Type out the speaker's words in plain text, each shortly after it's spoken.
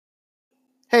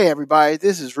Hey everybody,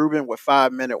 this is Ruben with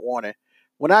 5 Minute Warning.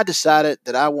 When I decided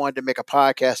that I wanted to make a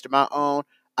podcast of my own,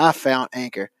 I found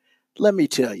Anchor. Let me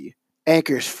tell you,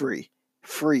 Anchor is free.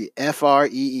 Free,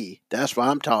 Free. That's what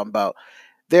I'm talking about.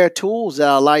 There are tools that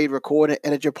allow you to record and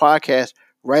edit your podcast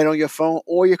right on your phone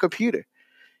or your computer.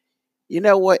 You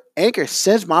know what? Anchor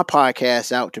sends my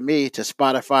podcast out to me to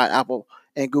Spotify, Apple,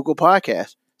 and Google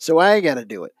Podcasts, so I ain't got to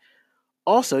do it.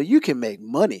 Also, you can make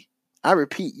money. I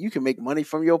repeat, you can make money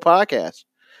from your podcast.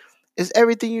 It's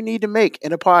everything you need to make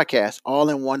in a podcast all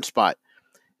in one spot.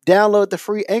 Download the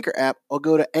free Anchor app or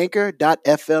go to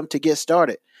anchor.fm to get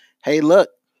started. Hey, look,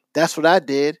 that's what I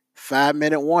did. 5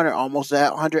 Minute Warning, almost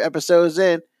 100 episodes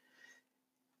in.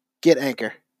 Get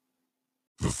Anchor.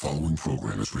 The following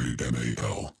program is rated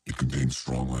MAL. It contains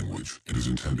strong language. It is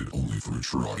intended only for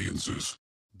mature audiences.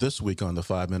 This week on the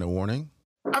 5 Minute Warning.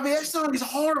 I mean, that song is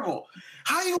horrible.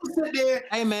 How you gonna sit there?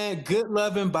 Hey man, good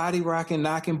loving, body rocking,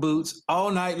 knocking boots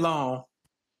all night long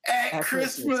at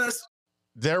Christmas.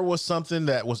 There was something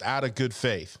that was out of good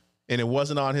faith, and it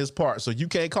wasn't on his part. So you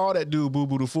can't call that dude Boo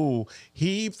Boo the Fool.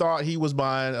 He thought he was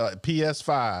buying a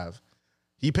PS5.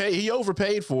 He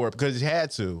overpaid for it because he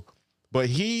had to, but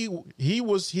he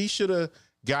should have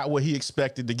got what he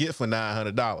expected to get for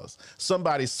 $900.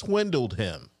 Somebody swindled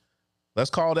him.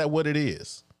 Let's call that what it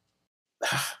is.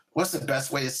 What's the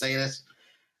best way to say this?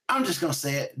 I'm just going to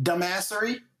say it.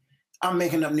 Dumbassery. I'm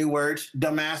making up new words.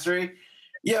 Dumbassery.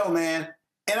 Yo, man.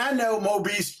 And I know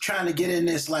Moby's trying to get in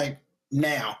this like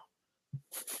now.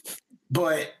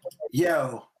 But,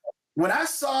 yo, when I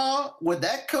saw what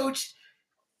that coach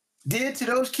did to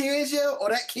those kids, yo, or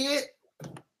that kid,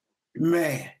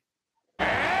 man.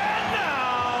 And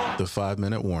now, the 5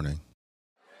 Minute Warning.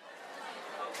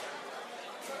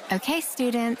 Okay,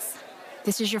 students.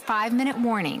 This is your 5-minute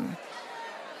warning.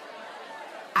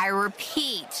 I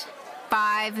repeat,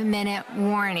 5-minute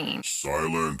warning.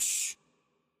 Silence.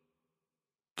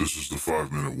 This is the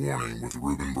 5-minute warning with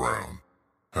Ruben Brown,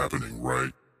 happening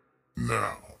right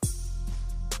now.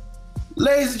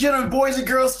 Ladies and gentlemen, boys and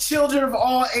girls, children of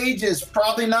all ages,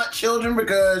 probably not children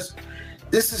because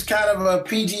this is kind of a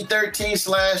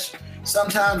PG-13 /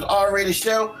 sometimes R-rated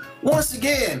show. Once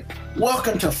again,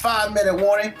 welcome to 5-minute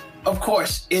warning. Of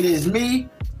course, it is me,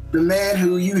 the man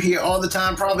who you hear all the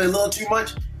time, probably a little too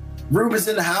much. Ruben's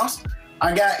in the house.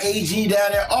 I got AG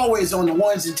down there, always on the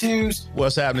ones and twos.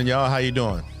 What's happening, y'all? How you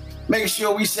doing? Making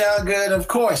sure we sound good. Of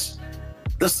course,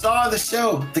 the star of the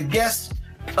show, the guest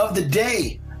of the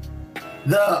day,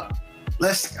 how do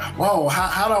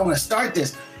I want to start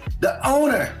this? The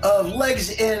owner of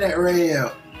Legacy Internet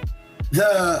Radio,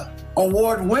 the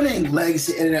award-winning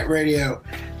Legacy Internet Radio,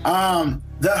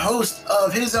 the host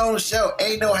of his own show,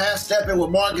 Ain't No Half Stepping with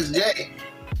Marcus J.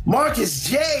 Marcus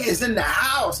J is in the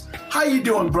house. How you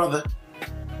doing, brother?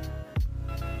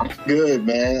 Good,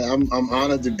 man. I'm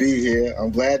honored to be here.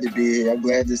 I'm glad to be here. I'm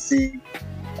glad to see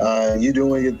you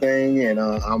doing your thing, and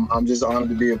I'm just honored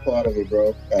to be a part of it,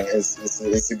 bro.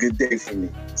 It's a good day for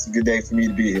me. It's a good day for me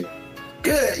to be here.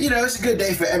 Good. It's a good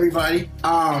day for everybody.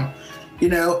 I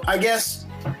guess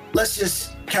let's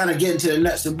just kind of get into the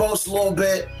nuts and bolts a little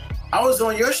bit. I was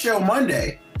on your show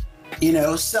Monday,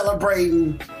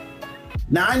 celebrating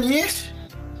 9 years.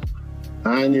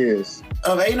 9 years.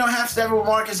 Of Ain't No Half Stepping with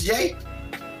Marcus J.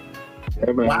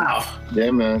 Yeah, man. Wow.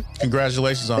 Yeah, man.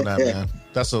 Congratulations on that, man.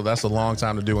 That's a long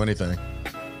time to do anything.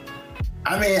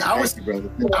 I mean, I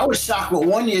was shocked with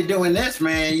 1 year doing this,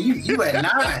 man. You at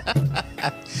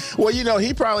 9. Well,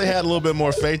 he probably had a little bit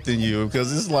more faith than you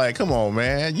because it's like, come on,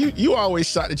 man. You always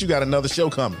shocked that you got another show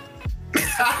coming.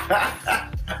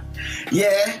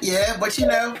 Yeah, but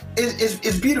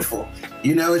it's beautiful.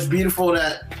 It's beautiful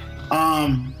that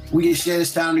we can share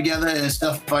this time together and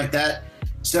stuff like that.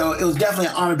 So it was definitely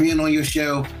an honor being on your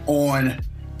show on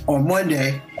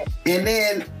Monday. And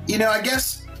then, I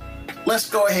guess let's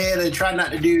go ahead and try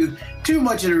not to do too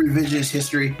much of the revisionist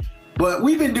history. But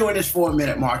we've been doing this for a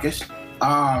minute, Marcus.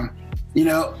 Ain't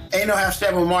No Half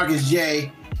Step with Marcus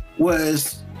J.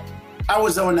 I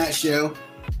was on that show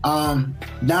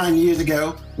 9 years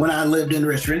ago when I lived in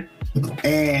Richmond,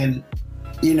 and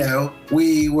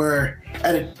we were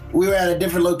at a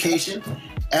different location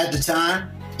at the time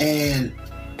and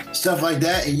stuff like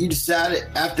that. And you decided,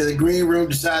 after the green room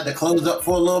decided to close up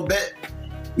for a little bit,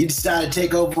 you decided to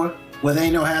take over with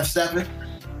Ain't No Half Stepping.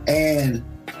 And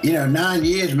 9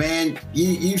 years, man,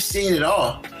 you've seen it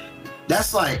all.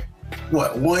 That's like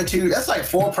what, 1, 2? That's like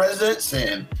 4 presidents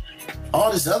and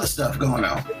all this other stuff going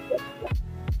on.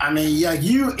 I mean,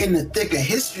 you in the thick of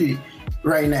history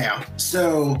right now.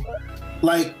 So,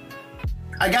 let's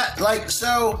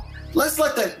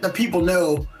let the people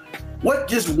know what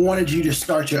just wanted you to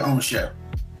start your own show.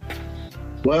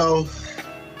 Well,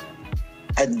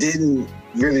 I didn't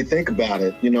really think about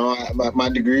it. You know, my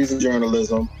degree's in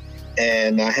journalism,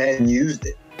 and I hadn't used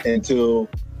it until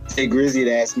Jay Grizzy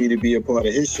had asked me to be a part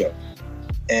of his show.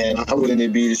 And I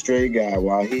wouldn't be the straight guy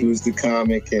while he was the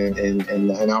comic,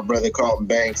 and our brother Carlton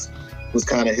Banks was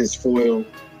kind of his foil.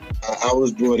 I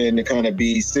was brought in to kind of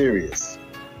be serious.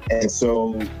 And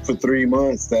so for 3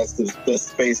 months, that's the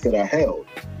space that I held.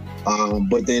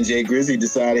 But then Jay Grizzy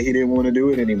decided he didn't want to do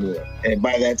it anymore. And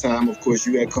by that time, of course,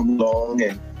 you had come along,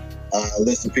 and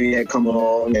Lester P had come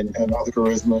along, and Arthur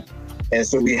Charisma. And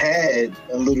so we had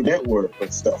a little network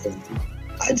of stuff. And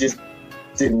I just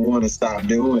didn't want to stop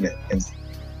doing it. And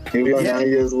here we are 9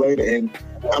 years later, and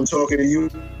I'm talking to you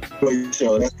for your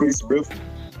show. That's pretty surreal.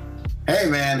 Hey,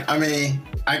 man, I mean,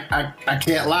 I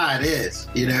can't lie, it is.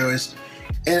 You know,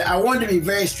 and I wanted to be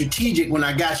very strategic when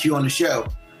I got you on the show,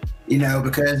 you know,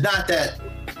 because not that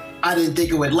I didn't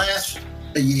think it would last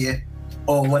a year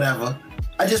or whatever.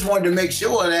 I just wanted to make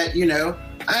sure that, you know,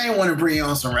 I didn't want to bring you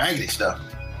on some raggedy stuff.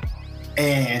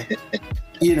 And,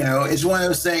 you know, it's one of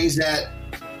those things that,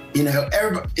 you know,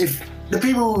 if the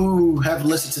people who have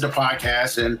listened to the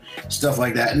podcast and stuff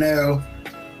like that know,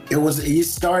 you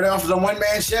started off as a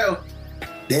one-man show.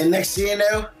 Then next thing you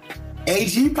know,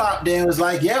 AG popped in and was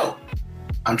like, yo,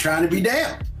 I'm trying to be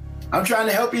down. I'm trying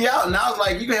to help you out. And I was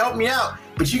like, you can help me out,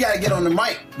 but you got to get on the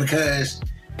mic because,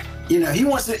 you know, he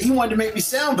wanted to make me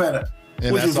sound better.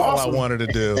 And which that's was all awesome. I wanted to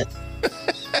do.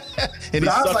 And he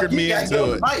suckered me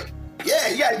into it. Yeah,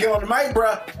 you got to get on the mic,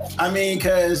 bro. I mean,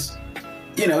 because,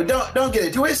 you know, don't get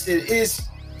it twisted. It's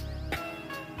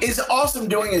awesome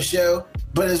doing a show,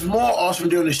 but it's more awesome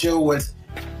doing a show with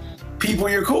people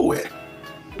you're cool with.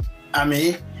 I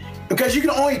mean, because you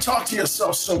can only talk to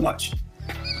yourself so much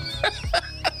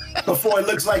before it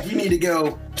looks like you need to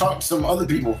go talk to some other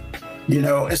people, you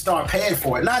know, and start paying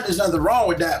for it. Not there's nothing wrong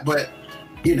with that, but,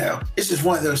 you know, it's just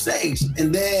one of those things.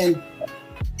 And then,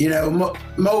 you know,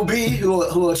 Mo B, who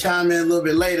will chime in a little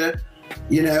bit later,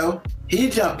 you know, he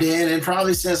jumped in, and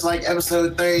probably since like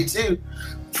episode 32,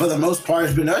 for the most part,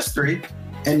 it's been us three.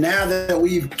 And now that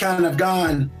we've kind of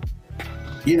gone,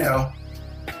 you know,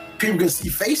 people can see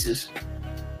faces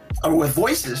or with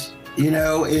voices, you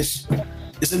know, it's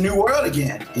a new world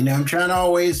again. You know, I'm trying to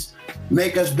always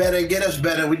make us better and get us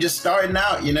better. We're just starting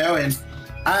out, you know, and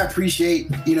I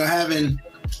appreciate, you know, having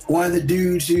one of the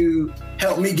dudes who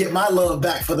helped me get my love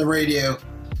back for the radio,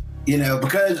 you know,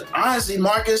 because honestly,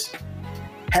 Marcus,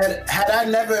 had I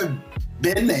never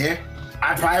been there,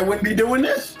 I probably wouldn't be doing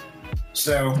this.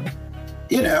 So,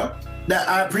 you know, that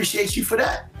I appreciate you for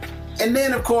that. And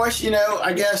then, of course, you know,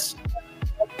 I guess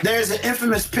there's an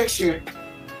infamous picture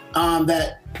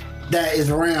that is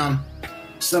around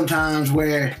sometimes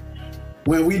where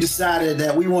when we decided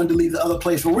that we wanted to leave the other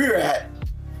place where we were at,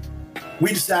 we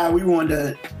decided we wanted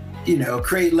to, you know,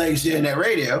 create Legacy Internet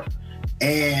Radio,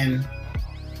 and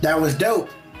that was dope.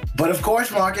 But of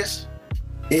course, Marcus,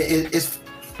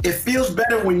 it feels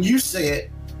better when you say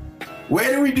it. Where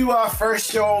did we do our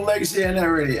first show on Legacy Internet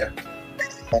Radio?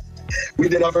 We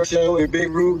did our first show in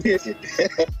Big Room Kitchen.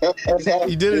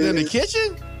 You did it in the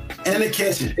kitchen? In the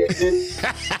kitchen.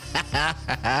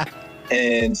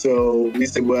 And so we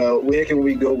said, well, where can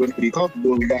we go with be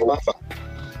comfortable? We got Wi-Fi.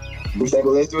 We said,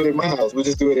 well, let's do it in my house. We'll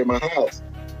just do it in my house.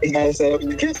 He got us set up in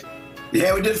the kitchen.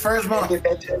 Yeah, we did the first month.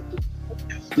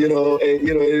 You know,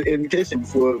 in the kitchen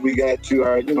before we got to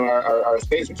our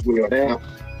space, which we are now.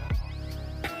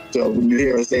 So when you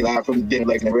hear us say live from the Den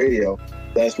Legacy Radio,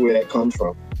 that's where that comes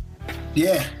from.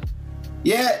 Yeah,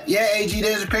 AG,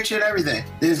 there's a picture and everything.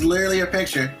 There's literally a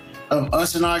picture of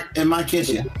us in my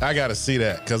kitchen. I gotta see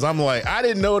that, because I'm like, I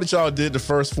didn't know that y'all did the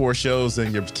first 4 shows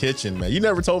in your kitchen, man. You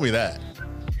never told me that.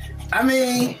 I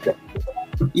mean,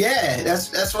 yeah,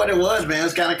 that's what it was, man. It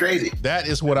was kind of crazy. That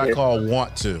is what I call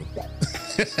want to.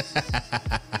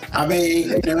 I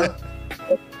mean, you know,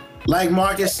 like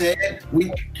Marcus said,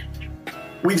 we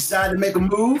decided to make a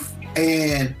move,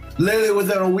 and literally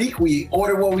within a week, we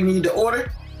ordered what we needed to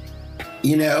order.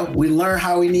 You know, we learned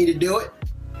how we need to do it.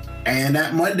 And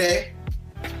that Monday,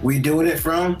 we doing it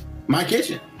from my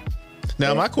kitchen.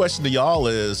 Now, my question to y'all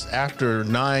is, after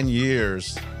 9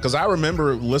 years, because I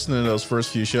remember listening to those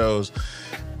first few shows,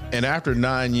 and after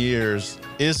 9 years,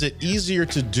 is it easier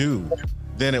to do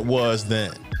than it was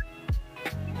then,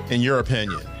 in your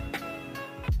opinion?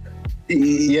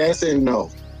 Yes and no.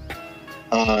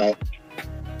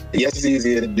 Yes, it's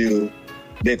easier to do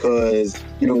because,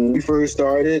 you know, when we first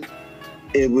started,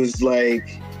 it was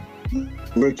like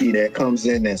rookie that comes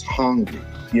in that's hungry.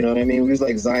 You know what I mean? We was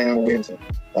like Zion Williamson,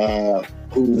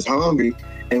 who was hungry,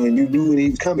 and when you knew when he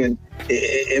was coming,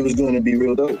 it was going to be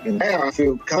real dope. And now I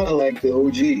feel kind of like the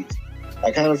OGs.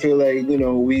 I kind of feel like, you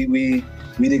know, we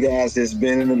the guys that's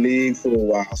been in the league for a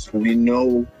while, so we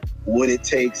know what it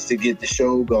takes to get the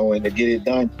show going, to get it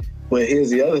done. But here's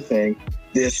the other thing.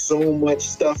 There's so much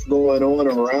stuff going on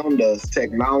around us,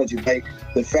 technology. Like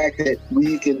the fact that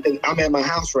I'm at my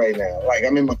house right now. Like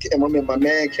I'm in my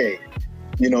man cave.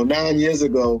 You know, 9 years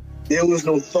ago, there was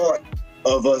no thought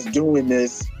of us doing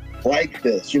this like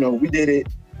this. You know, we did it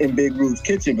in Big Rube's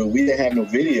kitchen, but we didn't have no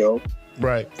video.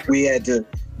 Right. We had to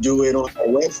do it on our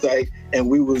website, and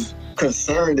we was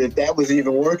concerned if that was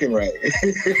even working right.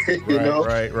 you know?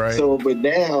 Right. So, but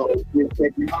now with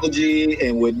technology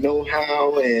and with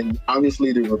know-how and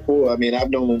obviously the rapport, I mean, I've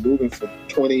known Ruben for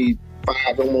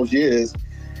 25 almost years,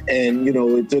 and, you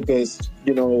know, it took us,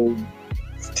 you know,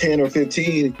 10 or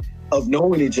 15 of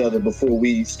knowing each other before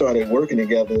we started working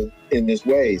together in this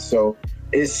way. So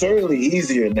it's certainly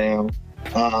easier now,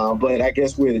 but I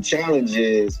guess where the challenge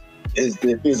is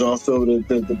also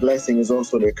the blessing is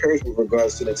also the curse with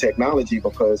regards to the technology,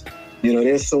 because, you know,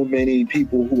 there's so many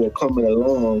people who are coming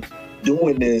along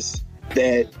doing this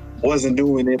that wasn't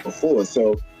doing it before.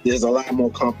 So there's a lot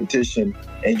more competition,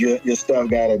 and your stuff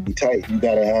gotta be tight. You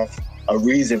gotta have a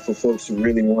reason for folks to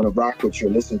really want to rock with you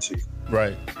or listen to you.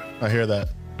 Right. I hear that.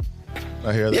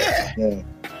 Yeah.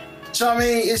 So I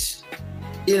mean, it's,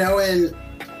 you know, and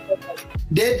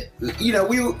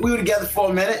we were together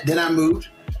for a minute, then I moved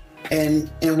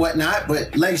and whatnot,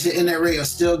 but Legacy Internet Radio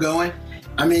is still going.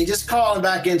 I mean, just calling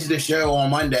back into the show on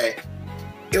Monday,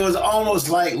 it was almost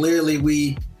like literally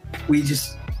we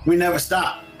never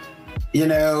stopped. You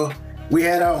know, we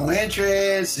had our own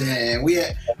interests, and we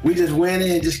just went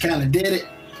in and just kind of did it.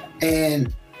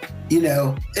 And, you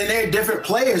know, and there are different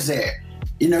players there.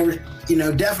 You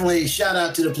know, definitely shout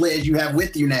out to the players you have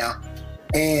with you now.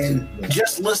 And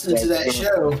just listening to that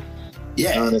show,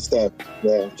 yeah. John and Steph.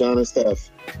 Yeah, John and Steph.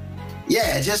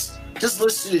 Yeah, just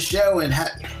listen to the show and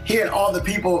hearing all the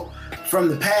people from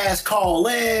the past call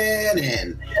in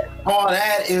and all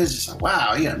that. It was just,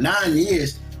 wow, you know, 9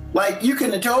 years. Like, you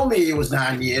couldn't have told me it was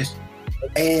 9 years.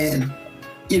 And,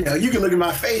 you know, you can look at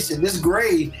my face and this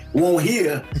grade won't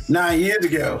hear 9 years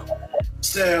ago.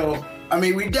 So, I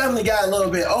mean, we definitely got a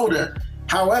little bit older.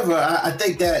 However, I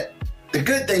think that the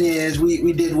good thing is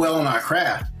we did well on our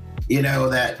craft, you know,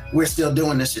 that we're still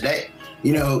doing this today.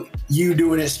 You know, you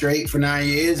doing it straight for 9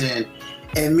 years and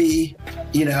me,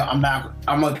 you know,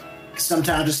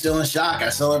 sometimes I'm still in shock. I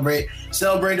celebrate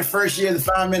the first year of the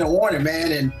 5 Minute Warning,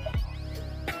 man. And,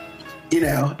 you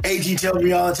know, AG tells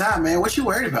me all the time, man, what you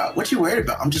worried about? What you worried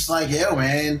about? I'm just like, yo,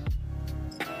 man,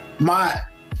 how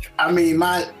I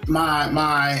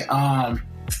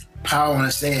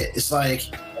want to say it, it's like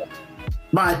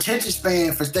my attention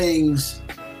span for things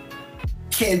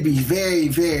can be very,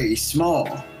 very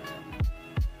small.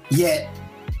 Yet,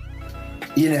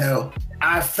 you know,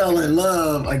 I fell in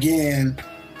love again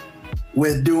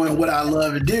with doing what I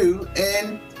love to do.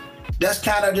 And that's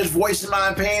kind of just voicing my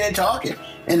opinion and talking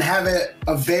and having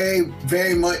a very,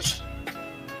 very much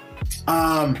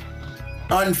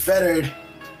unfettered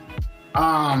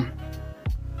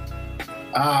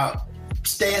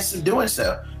stance of doing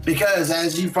so. Because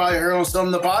as you probably heard on some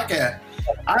of the podcast,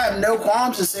 I have no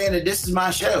qualms in saying that this is my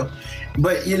show.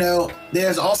 But, you know,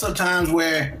 there's also times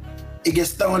where it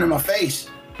gets thrown in my face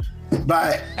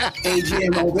by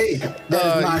AGMOB.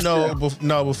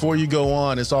 No, before you go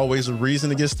on, it's always a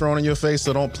reason it gets thrown in your face,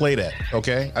 so don't play that,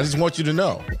 okay? I just want you to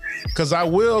know. Because I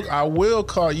will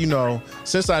call, you know,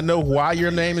 since I know why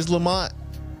your name is Lamont,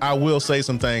 I will say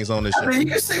some things on this show. I mean, you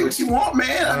can say what you want,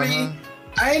 man. I mean,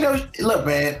 look,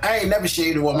 man, I ain't never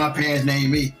shaded what my parents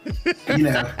named me. You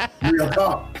know, real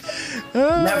talk.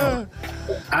 Never.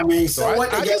 I mean, so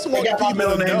what? They got my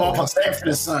middle name off of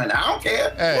Sanford & Son. I don't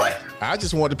care. Hey, what? I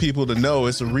just want the people to know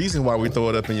it's a reason why we throw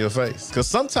it up in your face. Because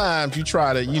sometimes you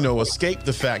try to, you know, escape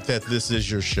the fact that this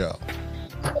is your show.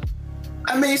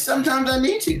 I mean, sometimes I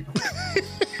need to.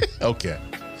 Okay.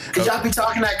 Because y'all be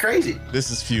talking that crazy. This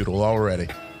is futile already.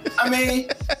 I mean,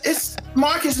 it's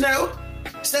Marcus, no.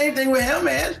 Same thing with him,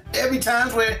 man. Every time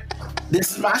where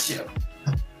this is my show.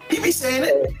 He be saying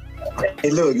it. Hey,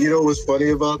 look, you know what's funny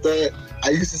about that? I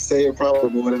used to say it probably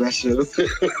more than I should have.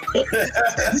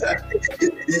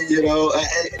 You know,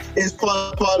 it's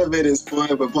part of it is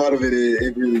fun, but part of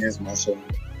it really is my show.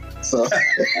 So,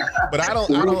 but I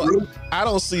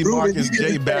don't see Marcus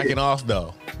J backing off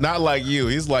though. Not like you.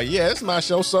 He's like, yeah, it's my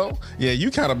show. So yeah,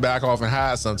 you kind of back off and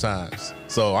hide sometimes.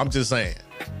 So I'm just saying.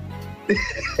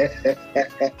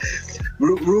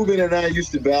 Ruben and I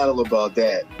used to battle about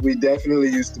that. We definitely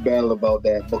used to battle about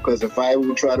that, because if I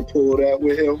would try to pull that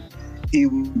with him, he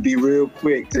would be real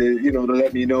quick to, you know, to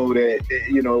let me know that,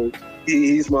 you know,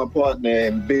 he's my partner,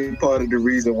 and big part of the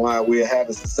reason why we're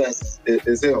having success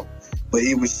is him. But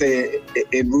he would say it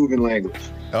in Ruben language.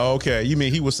 Oh, okay, you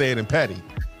mean he would say it in Petty?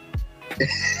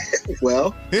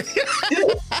 Well,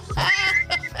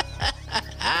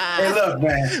 Hey, look,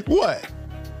 man. What?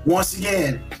 Once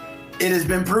again, it has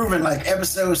been proven, like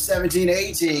episode 17,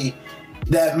 18,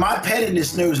 that my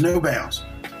pettiness knows no bounds.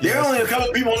 There are only a couple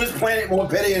of people on this planet more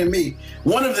petty than me.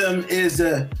 One of them is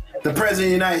the president of the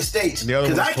United States. The other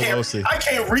one's Pelosi. I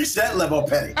can't reach that level of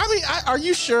petty. I mean, are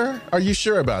you sure? Are you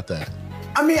sure about that?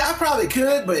 I mean, I probably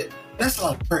could, but that's a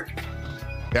lot of work.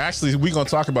 Actually, we're going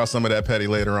to talk about some of that petty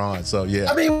later on. So,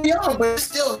 yeah. I mean, we are, but it's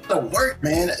still the work,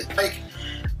 man. Like,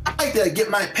 I like to get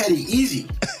my petty easy.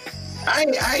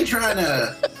 I ain't trying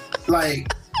to,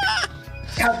 like,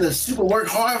 have to super work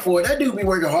hard for it. That dude be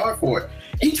working hard for it.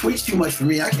 He tweets too much for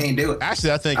me. I can't do it.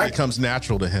 Actually, I think it comes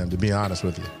natural to him, to be honest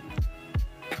with you.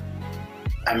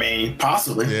 I mean,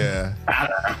 possibly. Yeah. I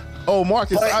don't know. Oh,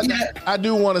 Marcus, But, I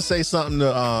do want to say something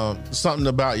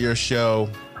about your show,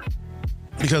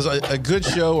 because a good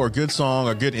show or good song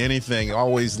or good anything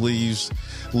always leaves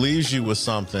you with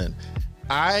something.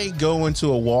 I go into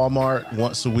a Walmart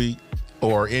once a week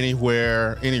or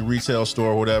anywhere, any retail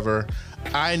store or whatever.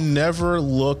 I never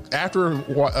looked, after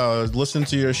listening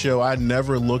to your show, I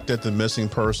never looked at the missing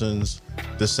persons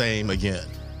the same again,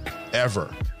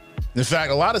 ever. In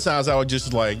fact, a lot of times I would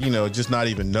just just not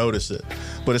even notice it.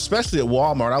 But especially at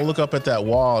Walmart, I look up at that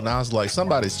wall and I was like,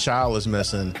 somebody's child is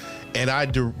missing. And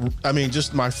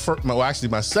my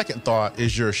second thought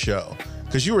is your show,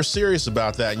 because you were serious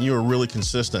about that and you were really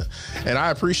consistent. And I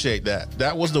appreciate that.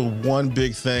 That was the one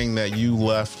big thing that you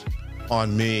left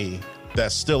on me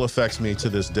that still affects me to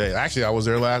this day. Actually, I was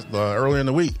there earlier in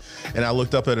the week, and I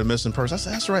looked up at a missing person. I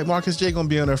said, that's right, Marcus J gonna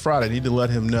be on there Friday. I need to let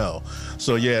him know.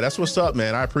 So yeah, that's what's up,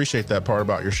 man. I appreciate that part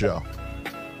about your show.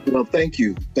 Well, thank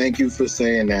you. Thank you for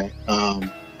saying that.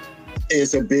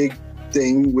 It's a big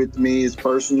thing with me. It's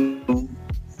personal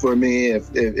for me.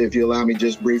 If you allow me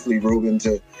just briefly, Ruben,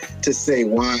 to say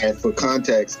why, for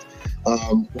context.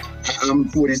 I'm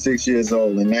 46 years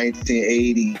old. In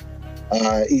 1980,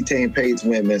 Etain Pates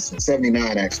went missing.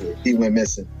 79, actually. He went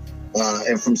missing.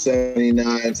 And from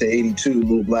 79 to 82,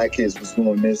 little black kids was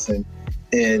going missing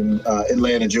in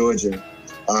Atlanta, Georgia.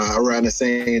 Around the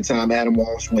same time, Adam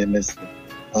Walsh went missing.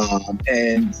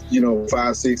 And,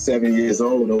 5, 6, 7 years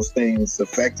old, those things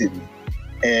affected me.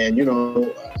 And,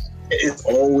 it's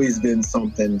always been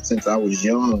something since I was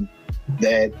young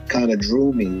that kind of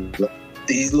drew me.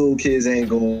 These little kids ain't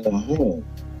going home,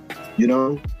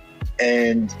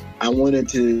 And I wanted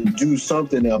to do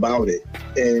something about it.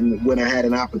 And when I had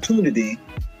an opportunity,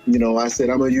 I said,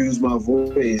 I'm going to use my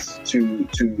voice to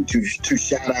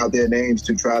shout out their names,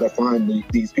 to try to find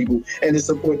these people and to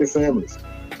support their families.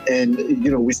 And,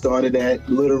 we started that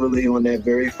literally on that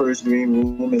very first Green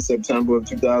Room in September of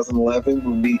 2011,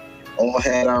 when we all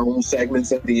had our own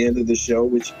segments at the end of the show,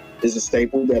 which is a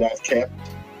staple that I've kept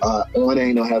on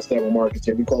Ain't No Half Step with Marcus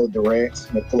J. We call it the rants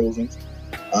and the closings.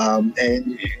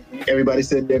 And everybody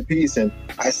said their piece. And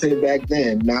I said back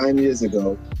then, 9 years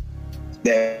ago,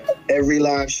 that every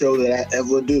live show that I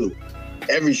ever do,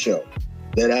 every show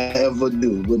that I ever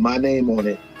do with my name on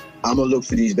it, I'm going to look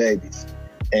for these babies.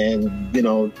 And,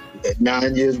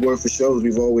 9 years worth of shows,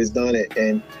 we've always done it.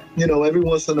 And, every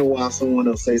once in a while, someone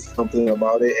will say something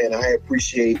about it. And I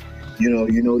appreciate,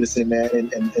 you noticing that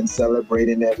and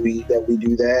celebrating that we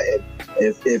do that. And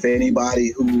if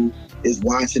anybody who is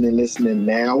watching and listening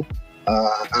now,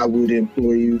 I would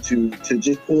implore you to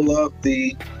just pull up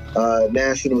the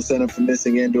National Center for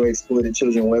Missing and or Exploited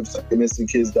Children website,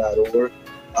 missingkids.org,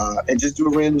 and just do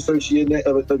a random search of your neck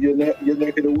of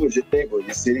the woods, your neighborhood,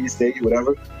 your city, your state,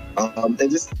 whatever, and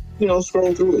just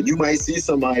scroll through it. You might see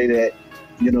somebody that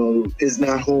is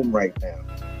not home right now,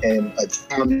 and a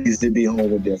child needs to be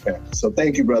home with their family. So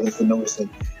thank you, brother, for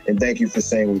noticing, and thank you for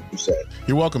saying what you said.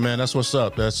 You're welcome, man. That's what's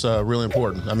up. That's really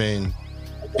important. I mean,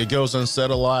 it goes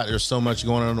unsaid a lot. There's so much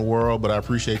going on in the world, but I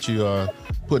appreciate you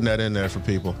putting that in there for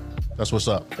people. That's what's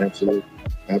up.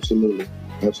 Absolutely.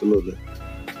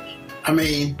 I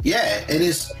mean, yeah, it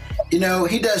is. He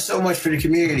does so much for the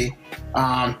community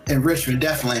in Richmond,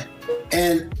 definitely.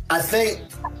 And I think,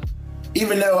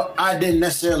 even though I didn't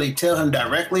necessarily tell him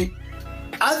directly,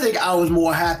 I think I was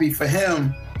more happy for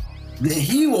him than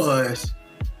he was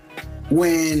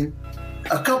when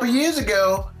a couple years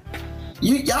ago,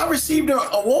 y'all received an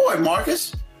award,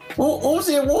 Marcus. What was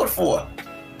the award for?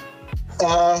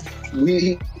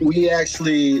 We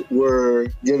actually were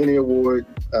given the award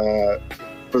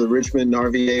for the Richmond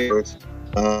RVA Awards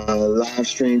live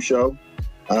stream show,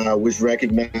 which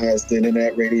recognized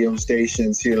internet radio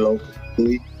stations here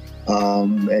locally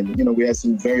And, you know, we had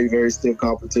some very, very stiff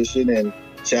competition, and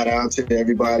shout out to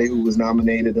everybody who was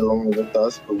nominated along with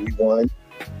us, but we won.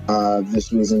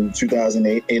 This was in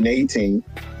 2018.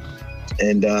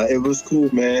 And it was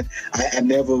cool, man. I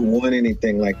never won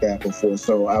anything like that before,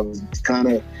 so I was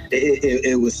kind of.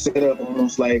 It was set up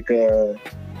almost like a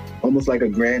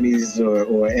Grammys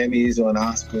or Emmys or an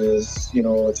Oscars, you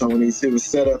know, or Tonys. It was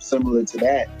set up similar to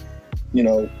that, you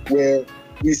know, where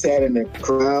we sat in the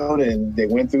crowd and they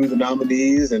went through the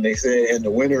nominees and they said, and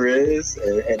the winner is,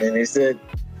 and then they said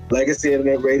Legacy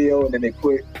Internet Radio, and then they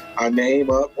put our name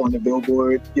up on the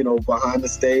billboard, you know, behind the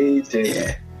stage,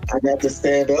 and I got to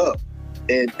stand up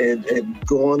and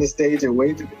go on the stage and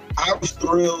wait. I was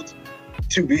thrilled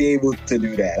to be able to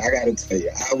do that. I got to tell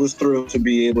you, I was thrilled to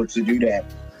be able to do that.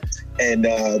 And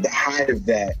the height of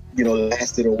that, you know,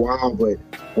 lasted a while. But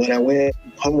when I went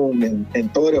home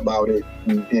and thought about it,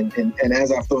 and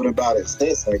as I've thought about it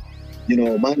since, like, you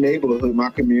know, my neighborhood,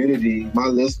 my community, my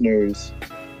listeners,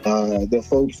 the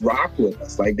folks rock with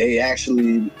us. Like, they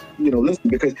actually, you know, listen,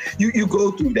 because you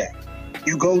go through that.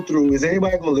 You go through, is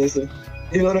anybody going to listen?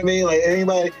 You know what I mean?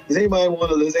 Like, does anybody want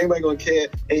to listen? Anybody going to care?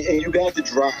 And you got to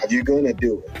drive. You're going to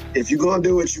do it. If you're going to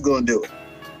do it, you're going to do it.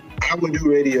 I would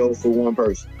do radio for one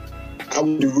person. I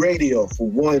would do radio for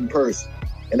one person.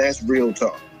 And that's real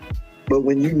talk. But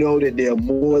when you know that there are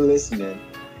more listening,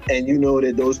 and you know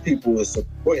that those people are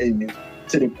supporting you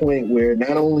to the point where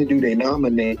not only do they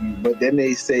nominate you, but then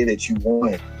they say that you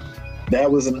won.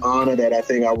 That was an honor that I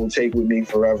think I will take with me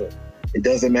forever. It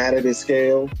doesn't matter the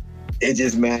scale. It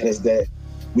just matters that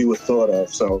we were thought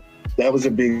of. So that was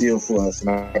a big deal for us, and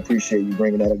I appreciate you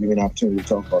bringing that up, giving me an opportunity to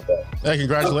talk about that. Hey,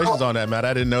 congratulations on that, Matt.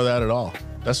 I didn't know that at all.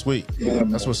 That's sweet. Yeah,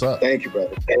 that's what's up. Thank you,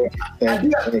 brother.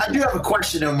 I do have a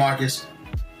question though, Marcus.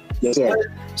 Yes,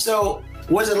 sir. So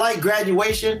was it like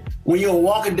graduation when you were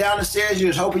walking down the stairs, you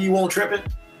was hoping you won't trip it?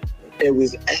 It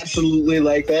was absolutely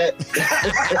like that.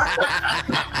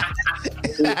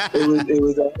 It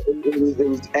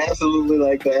was absolutely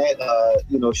like that.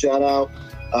 You know, shout out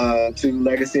to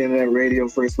Legacy Internet Radio,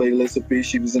 First Lady Lisa P.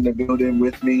 She was in the building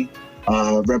with me,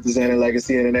 representing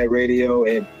Legacy Internet Radio,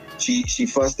 and she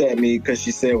fussed at me because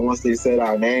she said once they said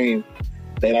our name,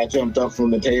 that I jumped up from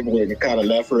the table and kind of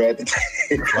left her at the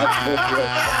table.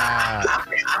 Wow.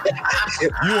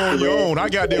 You on your own. I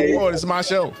got the award. It's my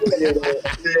show. Yeah,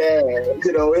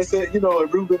 you know, it's a, you know,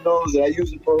 and Ruben knows that I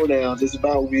use the pronouns. It's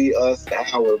about we, us,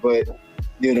 our, but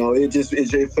you know, it just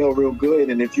felt real good.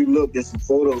 And if you look, there's some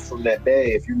photos from that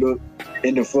day. If you look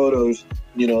in the photos,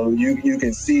 you know, you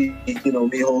can see, you know,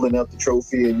 me holding up the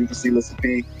trophy, and you can see Lisa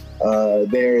P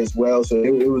there as well. So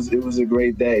it was a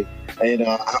great day. And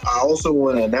I also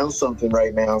want to announce something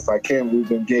right now, if I can.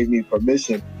 Ruben gave me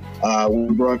permission.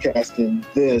 We're broadcasting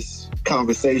this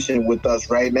conversation with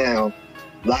us right now,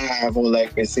 live on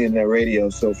Legacy Internet Radio.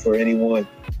 So for anyone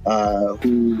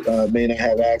who may not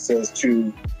have access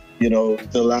to, you know,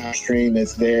 the live stream,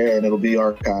 it's there and it'll be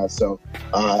archived. So,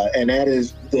 and that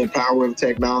is the power of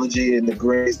technology and the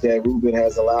grace that Ruben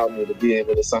has allowed me to be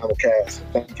able to simulcast. So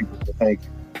thank you. Thank you.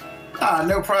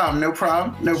 No problem.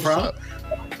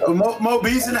 Mo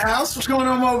B's in the house. What's going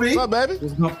on, Mo B? What's up, baby?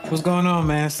 What's going on,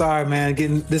 man? Sorry, man.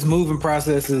 Getting this moving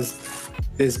process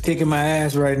is kicking my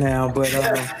ass right now. But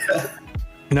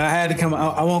you know, I had to come.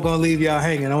 I won't gonna leave y'all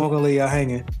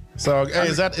hanging. So, hey,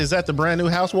 is that the brand new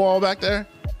house wall back there?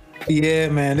 Yeah,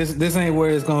 man. This ain't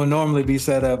where it's gonna normally be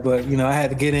set up, but you know, I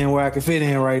had to get in where I could fit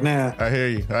in right now. I hear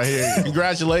you.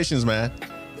 Congratulations, man.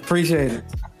 Appreciate it.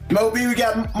 Mo B, we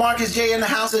got Marcus J in the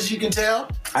house, as you can tell.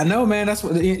 I know, man. That's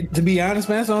what. To be honest,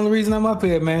 man, that's the only reason I'm up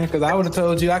here, man. Because I would have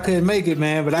told you I couldn't make it,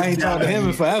 man. But I ain't talked to him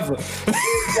in forever.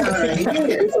 What's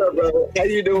up, brother? How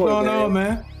you doing? What's going on,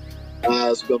 man?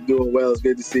 So I'm doing well. It's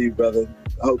good to see you, brother.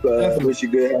 I hope wish you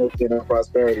good health and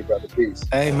prosperity, brother. Peace.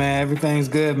 Hey, man. Everything's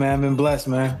good, man. I've been blessed,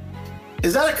 man.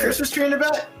 Is that a Christmas tree in the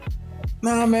back?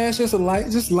 Nah, man. It's just a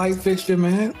light fixture,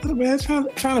 man. Man, trying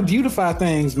to beautify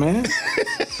things, man.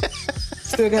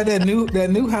 Still got that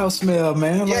new house smell,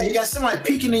 man. Yeah, you got somebody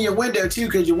peeking in your window too,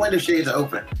 because your window shades are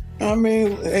open. I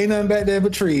mean, ain't nothing back there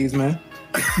but trees, man.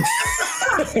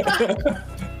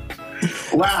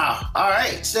 Wow. All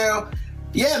right. So,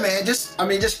 yeah, man. Just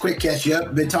quick catch you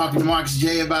up. Been talking to Marcus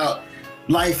J about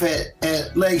life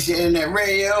at Legacy Internet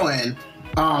Radio, and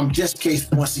just in case,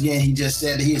 once again, he just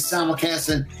said that he is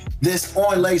simulcasting this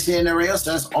on Legacy Internet Radio.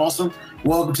 So that's awesome.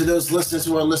 Welcome to those listeners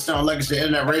who are listening on Legacy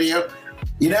Internet Radio.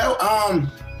 You know,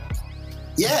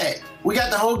 yeah, we got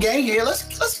the whole gang here.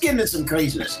 Let's get into some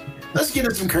craziness.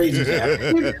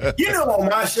 You know, on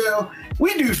my show,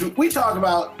 we talk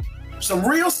about some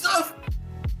real stuff,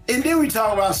 and then we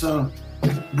talk about some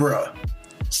bruh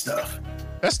stuff.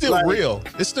 That's still real.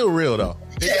 It's still real though.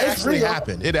 It actually real.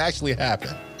 happened. It actually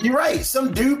happened. You're right.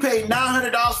 Some dude paid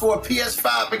 $900 for a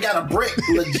PS5 and got a brick,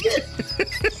 legit,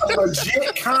 a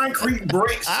legit concrete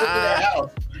brick sitting in their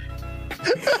house.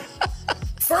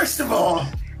 First of all,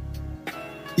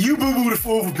 you boo-boo the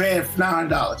fool for paying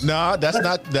 $900. No,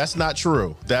 that's not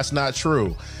true. That's not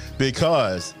true,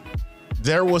 because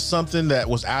there was something that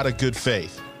was out of good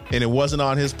faith, and it wasn't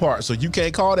on his part. So you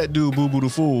can't call that dude boo-boo the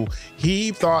fool.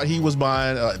 He thought he was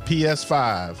buying a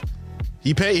PS5.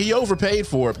 He overpaid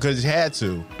for it because he had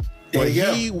to. But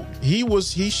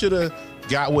he should have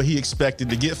got what he expected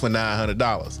to get for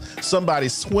 $900. Somebody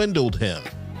swindled him.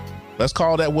 Let's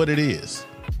call that what it is.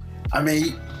 I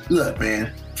mean, look,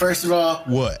 man. First of all,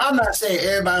 what? I'm not saying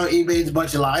everybody on eBay is a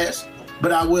bunch of liars,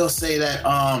 but I will say that,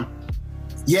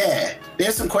 yeah,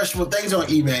 there's some questionable things on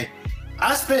eBay.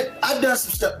 I've done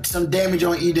some damage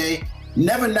on eBay.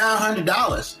 Never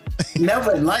 $900.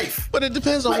 Never in life. But it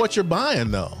depends on what you're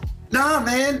buying, though. Nah,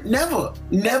 man, never.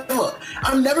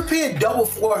 I'm never paying double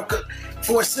for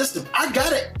a system. I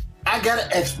got it. I got an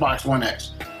Xbox One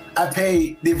X. I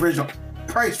paid the original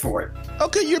price for it.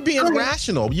 Okay, you're being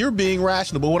rational. You're being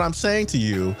rational. But what I'm saying to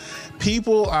you,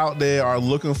 people out there are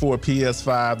looking for a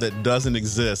PS5 that doesn't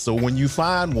exist. So when you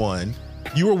find one,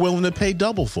 you are willing to pay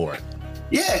double for it.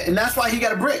 Yeah, and that's why he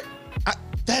got a brick.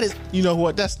 That is, you know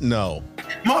what? That's no.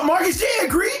 Marcus J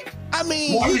agree. I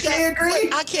mean, Marcus J agree.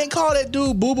 I can't call that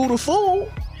dude Boo Boo the fool.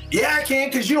 Yeah, I can,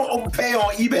 because you don't overpay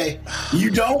on eBay.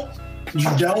 You don't.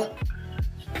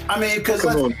 I mean, because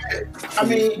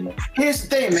here's the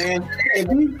thing, man.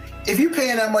 If you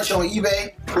paying that much on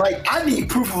eBay, like, I need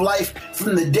proof of life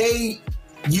from the day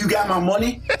you got my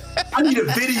money. I need a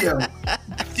video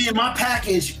seeing my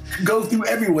package go through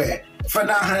everywhere for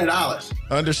 $900.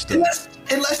 Understood.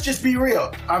 And let's just be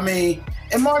real. I mean,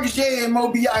 and Marcus J and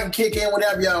Moby, y'all can kick in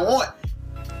whatever y'all want.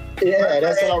 Yeah,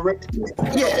 that's all right.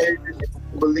 Yeah.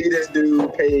 I believe this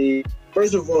dude paid.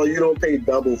 First of all, you don't pay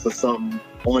double for something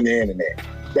on the internet.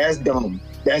 That's dumb.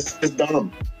 That's just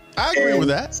dumb. I agree with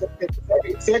that.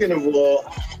 Second of all,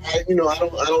 I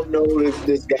don't know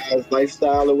this guy's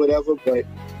lifestyle or whatever, but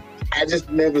I just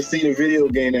never seen a video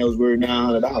game that was worth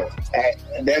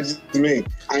 $900. That's just me.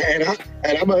 I'm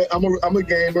a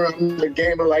gamer. I'm a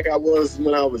gamer like I was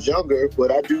when I was younger,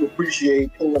 but I do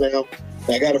appreciate pulling out.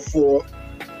 I got a 4.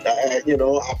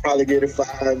 I'll probably get a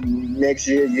 5 next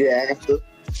year after.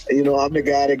 I'm the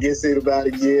guy that gets it about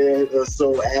a year or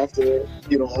so after,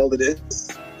 all of this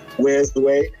wears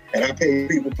away. And I pay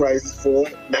people prices for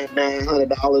it, not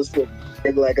 $900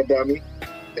 for like a dummy.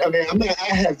 I mean,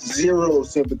 I have zero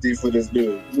sympathy for this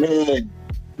dude.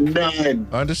 None.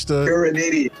 Understood. You're an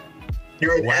idiot.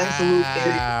 You're an absolute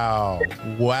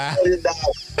idiot. Wow.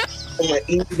 On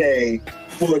eBay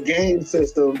for a game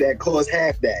system that costs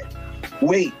half that.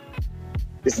 Wait.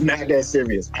 It's not that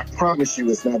serious. I promise you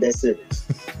it's not that serious.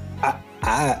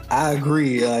 I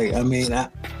agree. Like, I mean,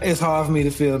 it's hard for me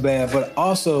to feel bad, but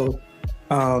also,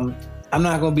 I'm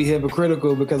not going to be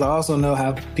hypocritical because I also know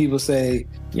how people say,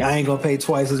 yeah, I ain't going to pay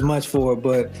twice as much for it.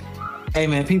 But hey,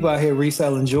 man, people out here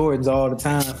reselling Jordans all the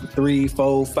time for 3,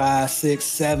 4, 5, 6,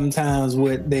 7 times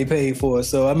what they paid for it.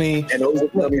 So, I mean, and those are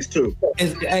dummies too.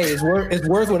 It's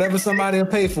worth whatever somebody will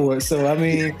pay for it. So, I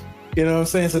mean, you know what I'm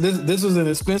saying? So this was an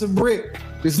expensive brick.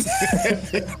 But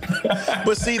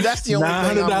see, that's the only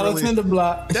 $900 cinder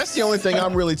block. That's the only thing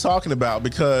I'm really talking about,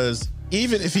 because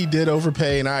even if he did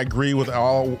overpay, and I agree with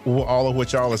all of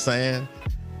what y'all are saying,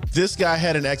 this guy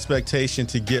had an expectation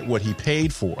to get what he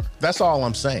paid for. That's all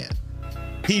I'm saying.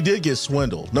 He did get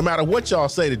swindled. No matter what y'all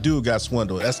say, the dude got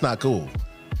swindled. That's not cool.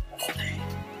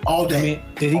 All day. I mean,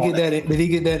 did he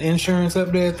get that insurance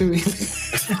up there through?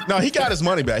 No, he got his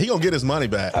money back. He gonna get his money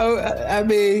back. Oh, I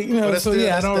mean, I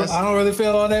don't really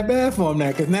feel all that bad for him now,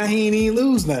 because now he ain't even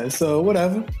lose nothing. So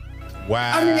whatever.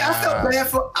 Wow. I mean,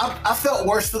 I felt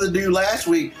worse for the dude last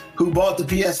week who bought the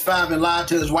PS5 and lied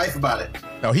to his wife about it.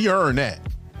 No, he earned that.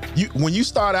 When you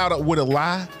start out with a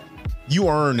lie, you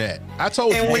earn that. I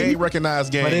told you, he ain't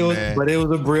recognized game, man. But it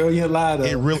was a brilliant lie,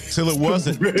 though. Till it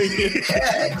wasn't.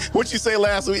 What you say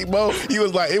last week, Mo? He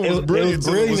was like, it was brilliant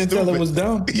until it was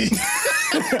dumb.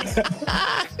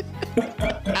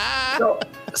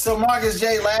 So Marcus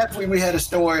J, last week we had a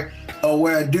story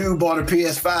where a dude bought a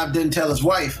PS5, didn't tell his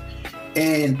wife,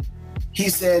 and he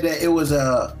said that it was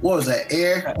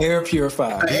air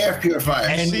purifier. An air purifier.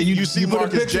 And you see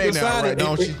Marcus J now, right?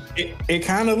 Don't you? It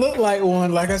kind of looked like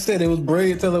one. Like I said, it was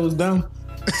brilliant till it was dumb.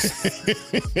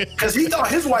 Because he thought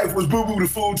his wife was Boo Boo the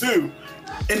fool too,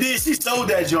 and then she sold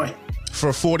that joint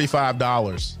for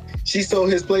 $45. She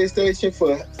sold his PlayStation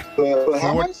for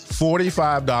how much?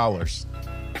 $45.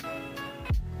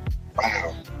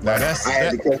 Wow. Now that's I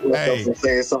had to catch myself from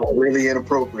saying something really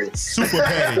inappropriate. super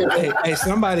petty. hey,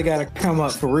 somebody got to come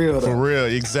up for real, though. For real,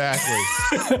 exactly.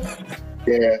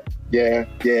 Yeah.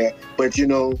 But you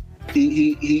know,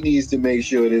 he needs to make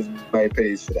sure this guy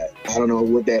pays for that. I don't know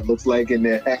what that looks like in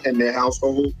their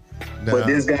household, but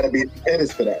there's got to be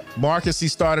incentives for that. Marcus, he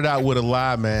started out with a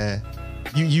lie, man.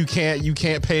 You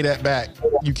can't pay that back.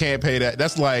 You can't pay that.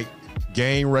 That's like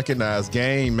game recognized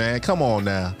game, man. Come on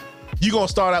now. You gonna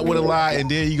start out with a lie and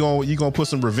then you gonna put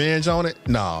some revenge on it?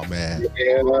 No, man.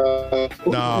 Yeah, No.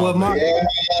 Well,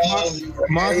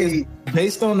 Marcus,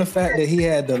 based on the fact that he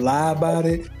had to lie about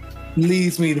it,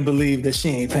 leads me to believe that she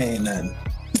ain't paying nothing.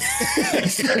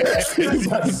 Exactly.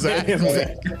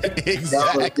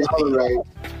 Y'all right.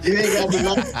 He ain't got the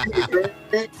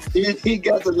lie. He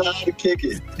got the lie to kick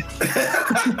it.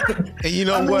 And you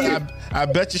know what? I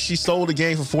bet you she sold the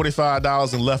game for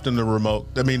 $45 and left him the remote.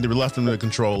 I mean, they left him the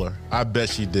controller. I bet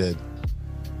she did.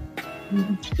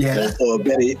 Yeah. Or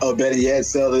better yet,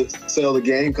 sell the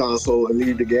game console and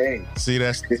leave the game. See,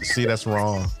 that's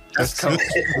wrong. That's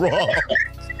just wrong.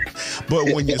 But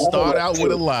when you starting out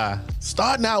with a lie,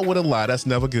 that's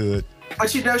never good.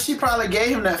 But you know, she probably gave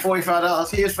him that $45.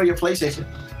 Here's for your PlayStation.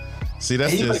 See,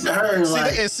 that's And he just went to her and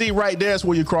like, see right there's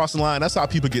where you cross the line. That's how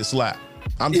people get slapped.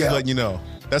 I'm just letting you know.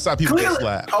 That's how people get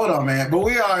slapped. Hold on, man. But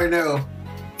we already know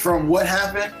from what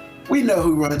happened, we know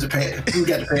who runs the pants, who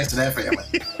got the pants to that family.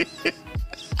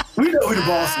 We know who the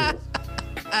boss is.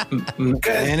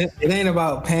 And it ain't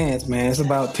about pants, man. It's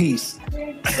about peace.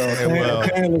 So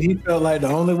apparently he felt like the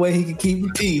only way he could keep the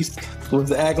peace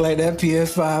was to act like that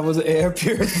PS5 was an air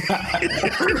purifier.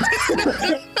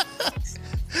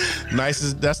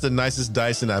 That's the nicest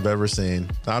Dyson I've ever seen.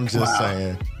 I'm just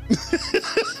saying.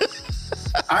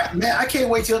 I can't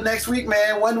wait till next week,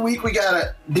 man. 1 week we got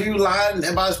a dude lying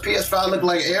about his PS5 look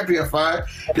like an air purifier.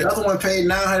 The other one paid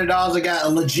 $900 and got a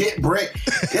legit brick.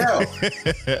 Yo,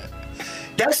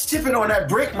 that tipping on that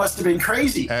brick must have been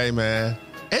crazy. Hey, man.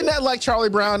 Ain't that like Charlie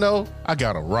Brown, though? I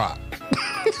got a rock.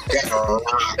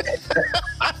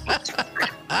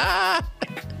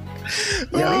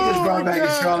 Yo, he just brought back a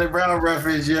Charlie Brown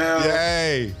reference, yo.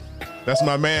 Hey, that's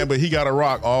my man, but he got a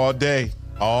rock all day,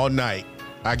 all night.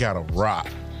 I got a rock.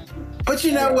 But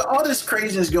you know, with all this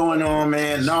craziness going on,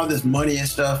 man, and all this money and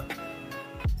stuff,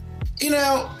 you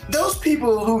know, those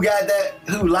people who lied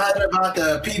about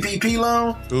the PPP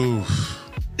loan,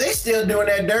 they still doing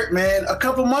that dirt, man. A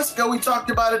couple months ago, we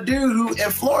talked about a dude who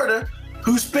in Florida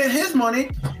who spent his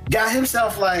money, got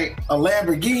himself like a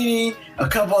Lamborghini, a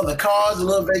couple other cars, a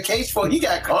little vacation for. He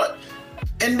got caught.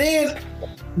 And then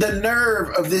the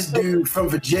nerve of this dude from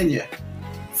Virginia.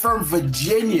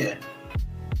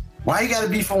 Why you gotta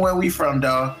be from where we from,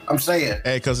 dog? I'm saying.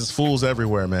 Hey, because it's fools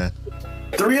everywhere, man.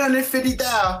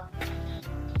 $350,000,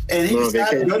 and he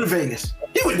decided to go to Vegas.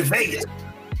 He went to Vegas.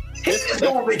 He didn't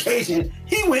go on vacation.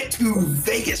 He went to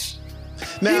Vegas.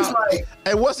 Now,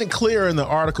 it wasn't clear in the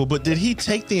article, but did he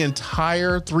take the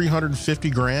entire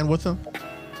 $350,000 with him?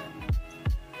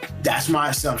 That's my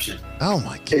assumption. Oh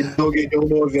my God! It don't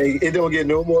get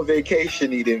no more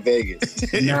vacation-y than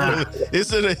Vegas. Nah.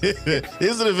 Is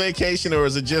it a vacation or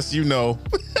is it just Yeah,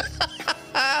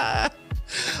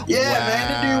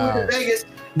 man, the dude went to Vegas.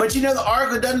 But you know, the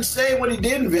article doesn't say what he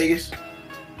did in Vegas.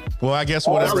 Well, I guess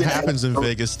whatever happens in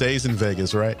Vegas stays in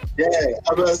Vegas, right? Yeah,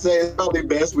 I'm gonna say it's probably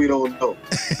best we don't know.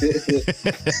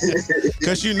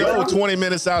 Because 20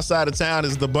 minutes outside of town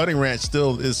is the Bunny Ranch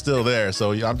is still there.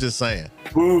 So I'm just saying.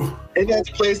 Ooh. And that's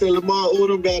the place that Lamar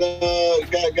Odom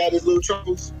got his little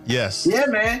troubles. Yes. Yeah,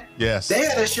 man. Yes. They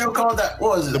had a show called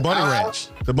what was it? The Bunny Ranch.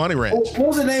 The Bunny Ranch. What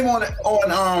was the name on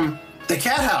the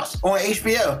Cat House on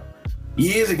HBO?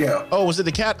 Years ago. Oh, was it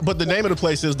the cat? But the name of the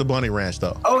place is the Bunny Ranch,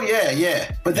 though. Oh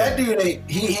yeah. But that dude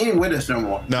ain't with us no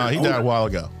more. No, he died a while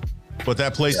ago. But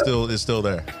that place is still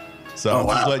there. So I'm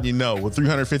just letting you know, with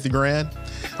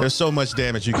 $350,000, there's so much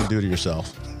damage you can do to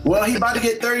yourself. Well, he about to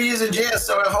get 30 years in jail,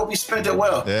 so I hope he spent it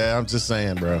well. Yeah, I'm just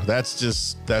saying, bro. That's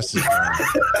just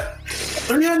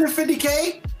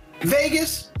 $350K,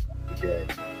 Vegas. Okay.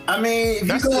 I mean, if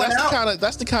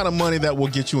that's the kind of money that will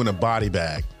get you in a body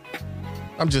bag.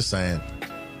 I'm just saying.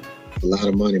 A lot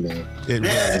of money, man. It really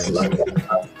is.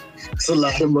 It's a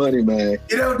lot of money, man.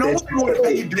 You know, no one would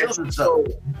pay bills and stuff.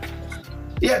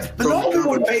 Yeah, but no one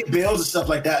would pay bills and stuff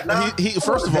like that. Nah, he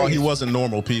first of all, he wasn't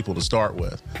normal people to start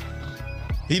with.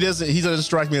 He doesn't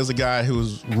strike me as a guy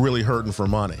who's really hurting for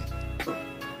money.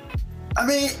 I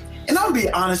mean, and I'll be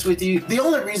honest with you, the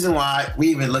only reason why we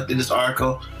even looked at this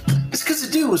article is because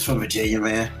the dude was from Virginia,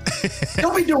 man.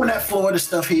 Don't be doing that Florida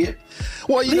stuff here.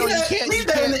 Well, you know, leave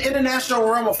that in the international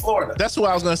realm of Florida. That's what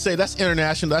I was going to say. That's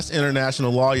international. That's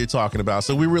international law you're talking about.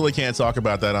 So we really can't talk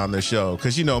about that on this show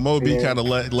because, you know, Moby kind of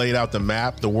laid out the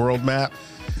map, the world map.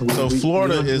 So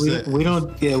Florida we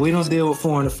don't deal with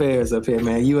foreign affairs up here,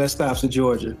 man. U.S. stops at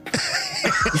Georgia.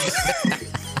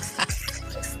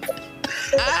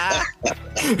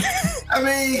 I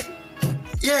mean,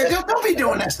 yeah, don't be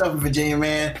doing that stuff in Virginia,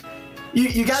 man.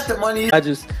 You got the money.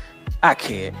 I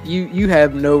can't. You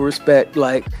have no respect.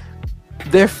 Like,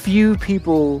 there are few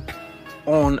people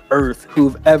on earth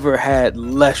who've ever had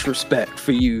less respect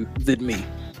for you than me.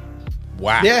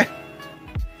 Wow. Yeah.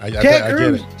 Ted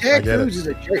Cruz is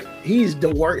a jerk. He's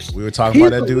the worst. We were talking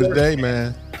about that dude today,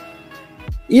 man.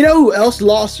 You know who else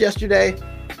lost yesterday?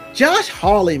 Josh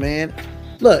Hawley, man.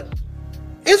 Look,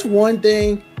 it's one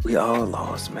thing. We all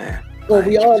lost, man. Well,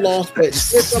 we all lost, but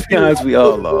sometimes we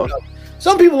all lost.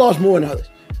 Some people lost more than others.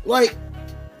 Like,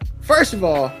 first of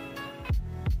all,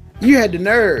 you had the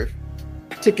nerve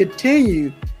to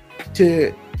continue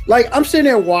to, like, I'm sitting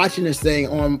there watching this thing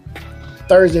on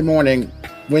Thursday morning,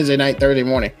 Wednesday night, Thursday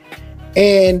morning,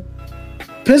 and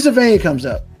Pennsylvania comes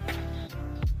up,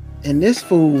 and this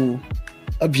fool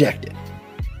objected.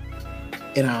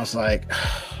 And I was like,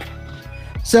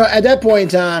 so at that point in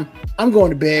time, I'm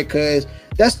going to bed because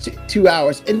that's 2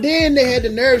 hours. And then they had the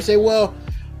nerve to say, well,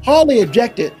 Hawley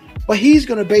objected, but he's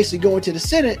going to basically go into the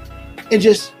Senate and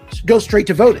just go straight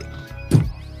to voting.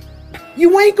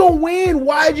 You ain't going to win.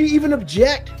 Why'd you even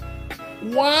object?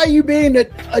 Why are you being a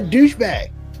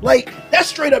douchebag? Like, that's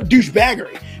straight up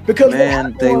douchebaggery. Because,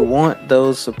 man, they want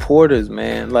those supporters,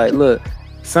 man. Like, look,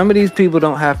 some of these people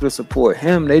don't have to support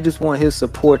him. They just want his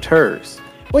supporters.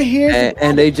 But here's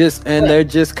they're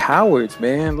just cowards,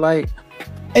 man. Like,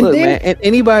 look, man, and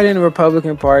anybody in the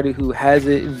Republican Party who has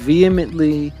it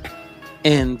vehemently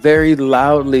and very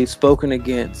loudly spoken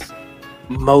against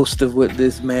most of what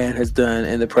this man has done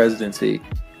in the presidency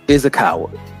is a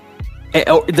coward. And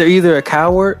they're either a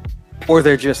coward or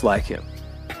they're just like him.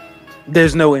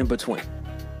 There's no in between.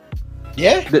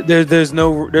 Yeah. There's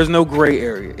no gray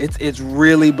area. It's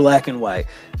really black and white.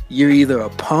 You're either a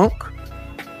punk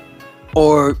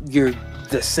or you're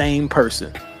the same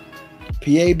person.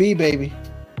 PAB, baby.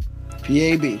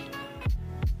 PAB.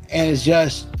 And it's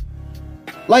just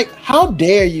like, how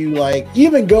dare you, like,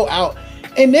 even go out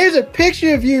and there's a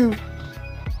picture of you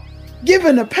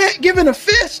giving a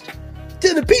fist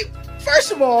to the people.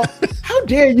 First of all, how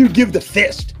dare you give the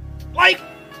fist? Like,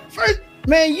 first,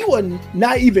 man, you are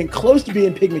not even close to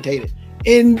being pigmented,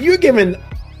 and you're giving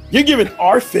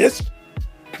our fist.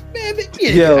 Man,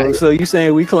 yo, so you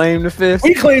saying we claim the fist?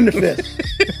 We claim the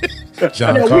fist.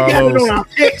 John Carlos. We got it on our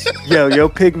picks. Yo, your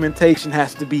pigmentation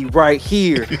has to be right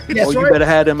here, or you better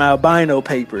have them albino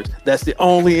papers. That's the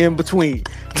only in between.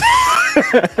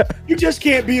 You just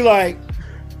can't be like,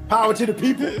 power to the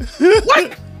people.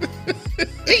 What?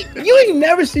 You ain't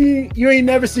never seen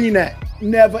that.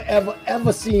 Never,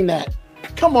 ever seen that.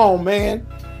 Come on, man.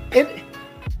 And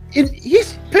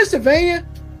he's Pennsylvania.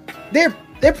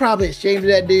 They're probably ashamed of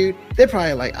that dude. They're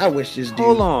probably like, I wish this dude.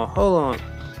 Hold on.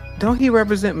 Don't he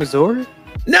represent Missouri?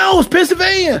 No, it's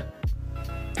Pennsylvania.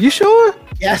 You sure?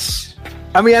 Yes.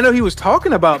 I mean, I know he was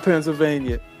talking about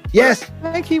Pennsylvania. Yes.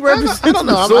 I think he represents I don't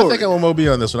know. Missouri. I'm thinking with Moby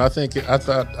on this one. I thought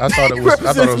it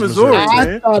was Missouri.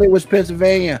 I thought it was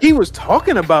Pennsylvania. He was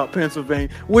talking about Pennsylvania,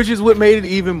 which is what made it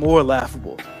even more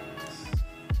laughable.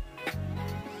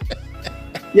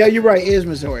 Yeah, you're right. It is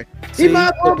Missouri. He might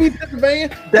as well be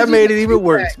Pennsylvania. That made it even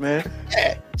worse, man.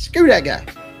 Yeah, screw that guy.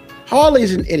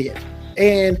 Hawley's an idiot.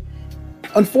 And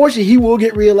unfortunately, he will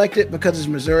get reelected because it's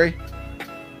Missouri.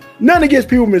 None against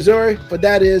people in Missouri, but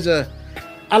that is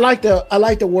I like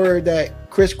the word that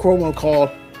Chris Cuomo called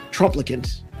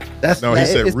Trumplicans. He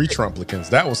said retrumplicans.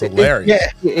 That was hilarious.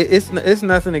 Yeah, it's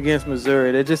nothing against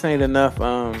Missouri. There just ain't enough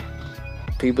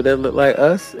people that look like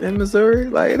us in Missouri.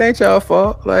 Like, it ain't y'all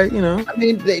fault. Like, you know. I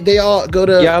mean, they all go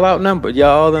to y'all outnumbered. Y'all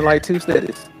all in like 2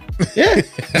 cities. Yeah.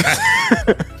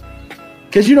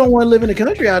 Because you don't want to live in the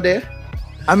country out there.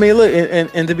 I mean, look,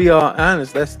 and to be all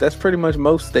honest, that's pretty much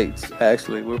most states.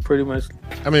 Actually, we're pretty much.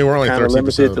 I mean, we're only 13%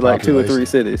 limited to like 2 or 3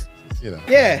 cities. You know.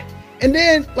 Yeah, and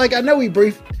then like I know we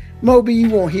briefed Moby, you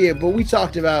won't hear, but we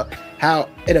talked about how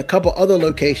at a couple other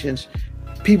locations,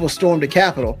 people stormed the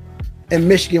Capitol, and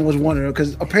Michigan was one of them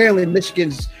because apparently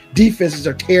Michigan's defenses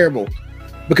are terrible.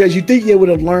 Because you think they would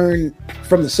have learned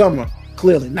from the summer,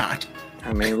 clearly not.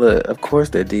 I mean, look, of course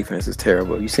their defense is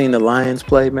terrible. You seen the Lions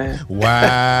play, man?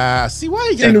 Wow. See,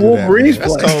 why you gotta And the do Wolverines that,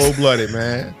 man? That's play. cold-blooded,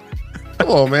 man. Come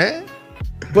on, man.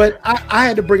 But I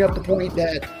had to bring up the point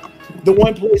that the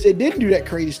one place they didn't do that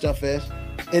crazy stuff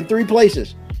in 3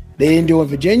 places. They didn't do it in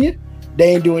Virginia.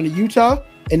 They ain't doing it in Utah,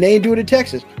 and they ain't doing it in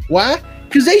Texas. Why?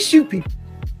 Because they shoot people.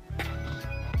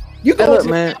 You go, look,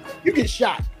 man, you get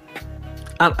shot.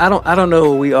 I don't know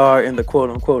where we are in the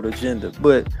quote unquote agenda,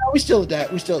 but we still at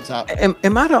that. We still at top.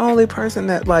 Am I the only person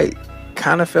that like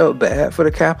kind of felt bad for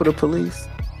the Capitol Police?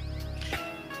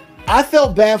 I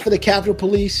felt bad for the Capitol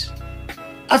Police.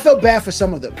 I felt bad for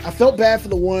some of them. I felt bad for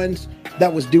the ones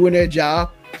that was doing their job,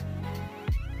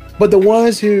 but the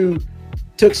ones who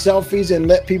took selfies and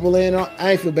let people in,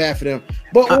 I ain't feel bad for them.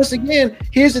 But once again,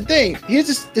 here's the thing.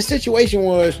 Here's the situation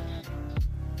was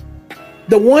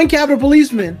the one Capitol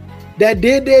policeman that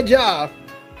did their job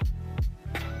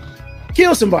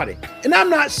killed somebody. And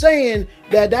I'm not saying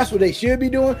that that's what they should be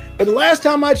doing, but the last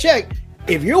time I checked,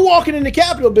 if you're walking in the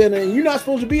Capitol building and you're not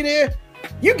supposed to be there,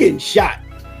 you're getting shot.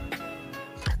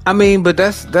 I mean, but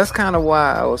that's kind of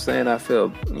why I was saying I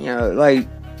feel, like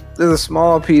there's a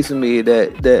small piece of me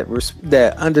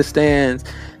that understands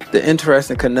the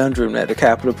interesting conundrum that the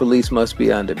Capitol Police must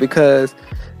be under, because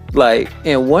like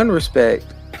in one respect,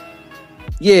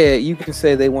 yeah, you can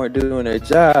say they weren't doing their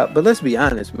job, but let's be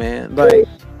honest, man. Like,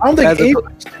 I don't think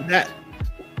anybody said that.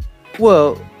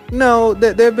 Well, no,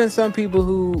 there have been some people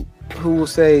who will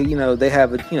say, they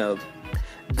have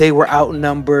they were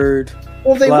outnumbered,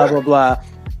 blah, blah.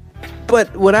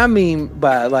 But what I mean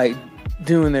by like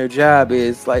doing their job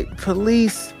is like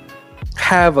police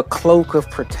have a cloak of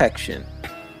protection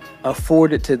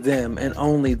afforded to them and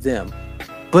only them.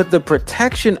 But the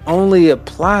protection only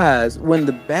applies when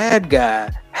the bad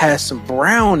guy has some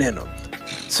brown in him.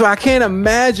 So I can't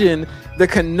imagine the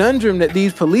conundrum that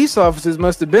these police officers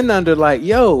must have been under. Like,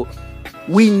 yo,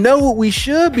 we know what we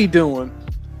should be doing,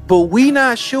 but we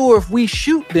not sure if we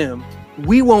shoot them,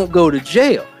 we won't go to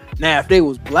jail. Now, if they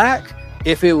was black,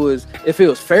 if it was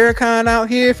Farrakhan out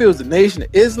here, if it was the Nation of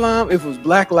Islam, if it was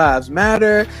Black Lives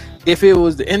Matter, if it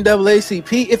was the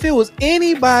NAACP, if it was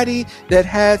anybody that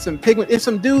had some pigment, if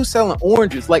some dude selling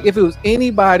oranges, like if it was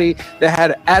anybody that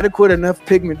had adequate enough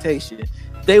pigmentation,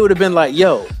 they would have been like,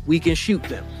 yo, we can shoot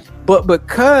them. But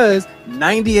because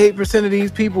 98% of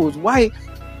these people was white,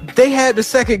 they had to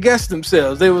second guess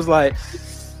themselves. They was like,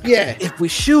 yeah, if we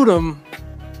shoot them,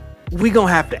 we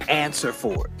gonna have to answer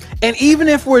for it. And even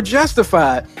if we're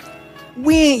justified,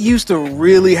 we ain't used to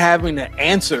really having to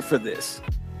answer for this.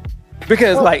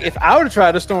 Because like if I would have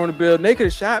tried to storm the building, they could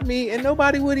have shot me and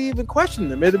nobody would have even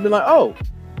questioned them. It'd have been like, oh,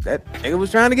 that nigga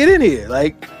was trying to get in here.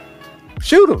 Like,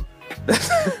 shoot him.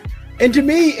 And to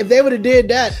me, if they would have did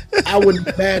that, I wouldn't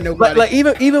have had nobody. Like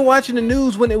even watching the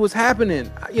news when it was happening,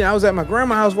 I was at my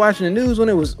grandma's house watching the news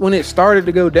when it started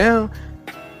to go down.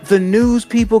 The news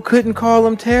people couldn't call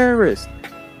them terrorists.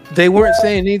 They weren't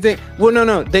saying anything. Well,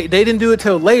 no, they didn't do it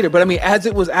till later. But I mean, as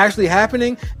it was actually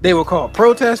happening, they were called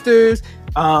protesters.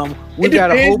 We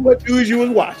got a whole what news you was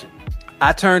watching.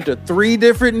 I turned to 3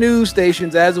 different news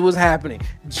stations as it was happening,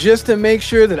 just to make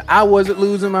sure that I wasn't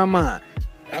losing my mind.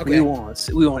 Okay. We were on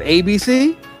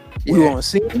ABC, we were on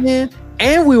CNN,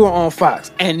 and we were on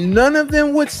Fox, and none of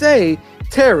them would say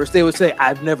terrorists. They would say,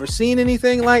 I've never seen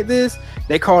anything like this.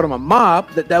 They called them a mob.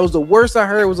 That was the worst I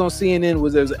heard was on CNN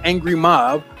was there was an angry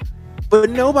mob. But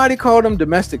nobody called them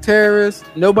domestic terrorists.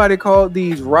 Nobody called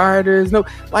these rioters. No,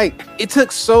 like it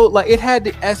took it had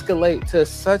to escalate to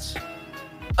such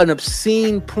an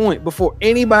obscene point before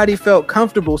anybody felt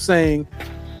comfortable saying,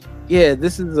 yeah,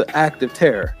 this is an act of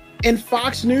terror. And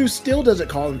Fox News still doesn't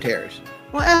call them terrorists.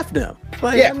 Well, F them.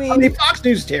 Like, yeah, I mean Fox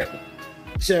News is terrible.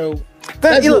 So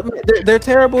they're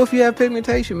terrible if you have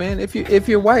pigmentation, man. If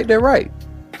you're white, they're right.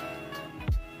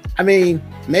 I mean,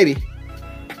 maybe.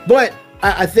 But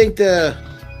I think the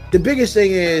biggest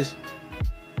thing is,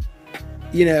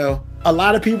 a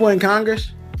lot of people in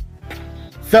Congress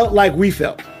felt like we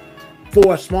felt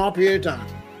for a small period of time.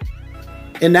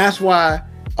 And that's why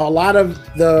a lot of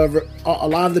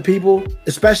the people,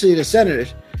 especially the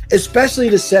senators,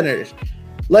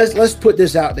 let's put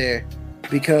this out there,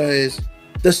 because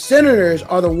the senators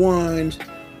are the ones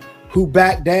who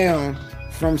back down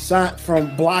from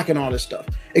blocking all this stuff,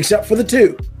 except for the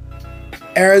 2,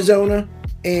 Arizona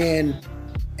and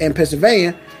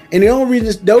Pennsylvania. And the only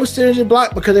reason those senators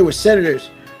blocked because they were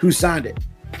senators who signed it.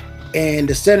 And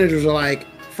the senators are like,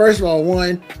 first of all,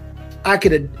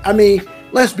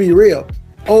 let's be real.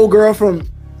 Old girl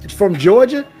from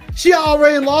Georgia, she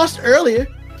already lost earlier.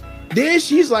 Then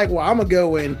she's like, well, I'm gonna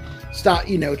go and stop,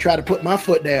 try to put my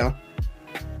foot down.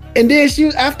 And then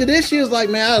after this, she was like,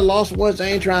 man, I lost once, I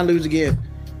ain't trying to lose again.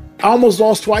 I almost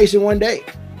lost twice in one day.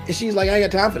 And she's like, I ain't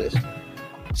got time for this.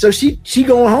 So she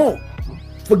going home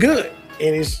for good.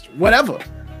 And it's whatever.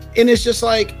 And it's just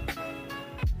like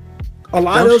a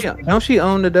lot of those. Don't she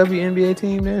own the WNBA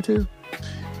team there too?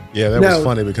 Yeah, that was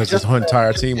funny because his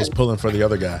entire team was pulling for the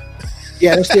other guy.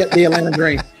 Yeah, that's the Atlanta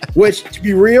Dream. Which, to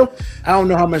be real, I don't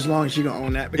know how much longer she's gonna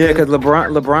own that. Because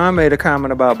LeBron made a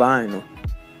comment about buying them.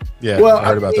 Yeah, well, I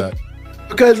heard about that.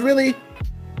 Because really,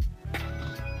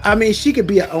 I mean, she could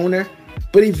be an owner,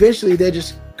 but eventually they're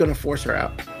just gonna force her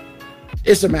out.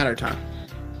 It's a matter of time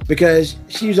because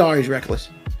she's always reckless.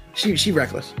 She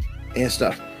reckless and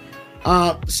stuff.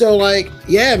 So like,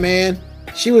 yeah, man,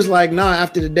 she was like, nah,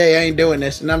 after the day, I ain't doing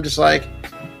this, and I'm just like,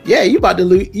 yeah, you about to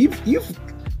lose.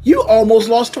 You almost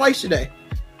lost twice today.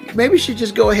 Maybe you should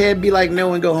just go ahead and be like,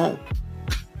 no, and go home.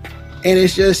 And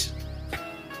it's just,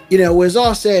 you know, when it's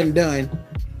all said and done,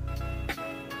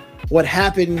 what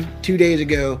happened 2 days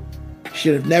ago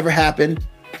should have never happened.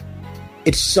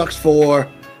 It sucks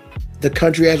for the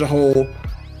country as a whole.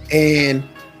 And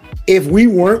if we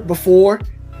weren't before,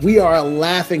 we are a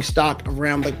laughing stock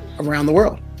around the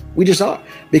world. We just are,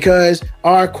 because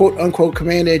our quote unquote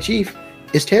commander in chief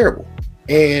is terrible.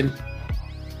 And,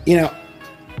 you know,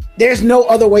 there's no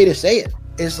other way to say it.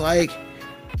 It's like,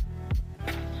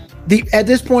 at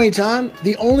this point in time,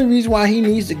 the only reason why he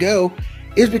needs to go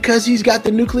is because he's got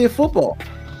the nuclear football.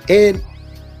 And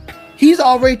he's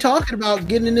already talking about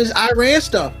getting in this Iran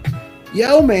stuff.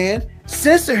 Yo, man,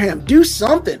 censor him. Do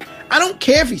something. I don't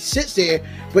care if he sits there,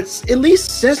 but at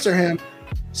least censor him.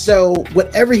 So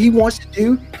whatever he wants to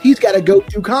do, he's got to go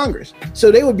through Congress.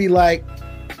 So they would be like,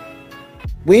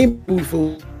 we ain't food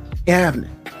for having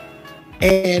it.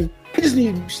 And he just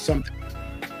need to do something.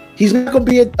 He's not going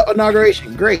to be at the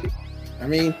inauguration. Great. I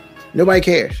mean, nobody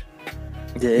cares.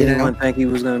 Did anyone think he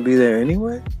was going to be there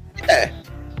anyway? Yeah.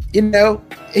 You know,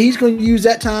 he's going to use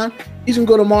that time. He's going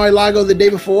to go to Mar-a-Lago the day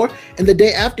before, and the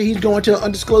day after he's going to an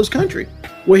undisclosed country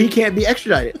where he can't be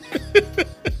extradited.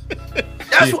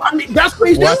 That's what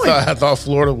he's doing. I thought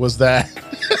Florida was that.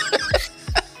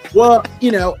 Well,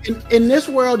 you know, in this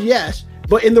world, yes.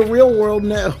 But in the real world,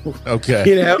 no. Okay.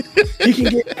 You know, you can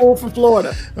get pulled from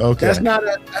Florida. Okay. That's not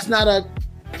a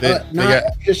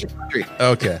country.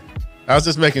 Okay. I was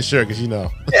just making sure because, you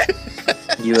know. Yeah.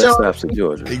 U.S. stops in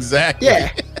Georgia. Exactly.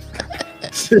 Yeah.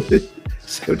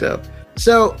 So dope.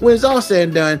 So when it's all said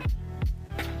and done,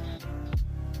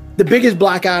 the biggest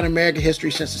blackout in American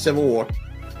history since the Civil War.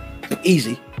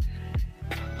 Easy.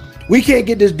 We can't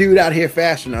get this dude out here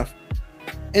fast enough.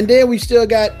 And then we still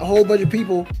got a whole bunch of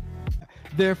people.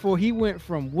 Therefore, he went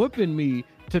from whooping me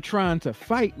to trying to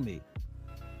fight me.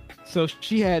 So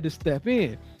she had to step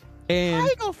in. And how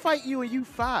you gonna fight you and you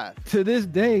 5? To this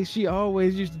day, she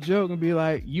always used to joke and be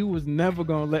like, you was never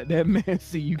gonna let that man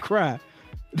see you cry.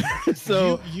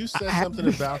 So you said something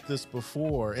about this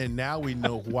before, and now we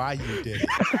know why you did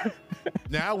it.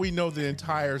 Now we know the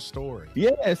entire story.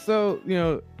 Yeah, so, you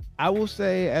know, I will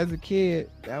say as a kid,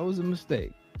 that was a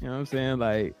mistake. You know what I'm saying?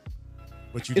 Like,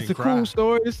 but you it's didn't a cry. Cool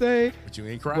story to say. But you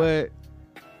ain't cry.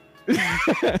 But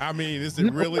I mean, is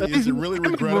it really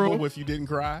regrettable if you didn't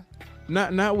cry?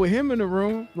 Not with him in the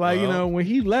room. Like, you know, when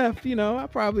he left, you know,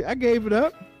 I gave it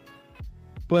up.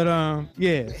 But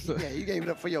yeah. So, yeah, you gave it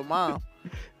up for your mom.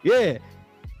 Yeah.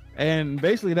 And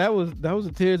basically that was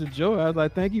a tears of joy. I was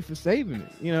like, thank you for saving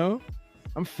it. You know,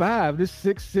 I'm 5. This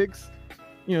 6'6",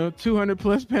 you know,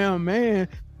 200+ pound man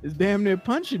is damn near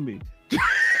punching me.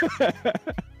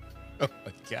 Oh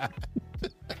my God.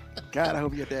 God, I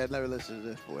hope your dad never listens to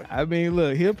this, boy. I mean,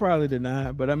 look, he'll probably deny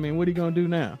it, but I mean, what are you gonna do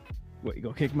now? What, you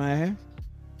gonna kick my ass?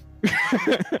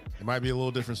 It might be a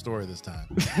little different story this time.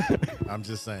 I'm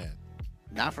just saying.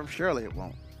 Not from Shirley, it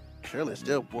won't. Shirley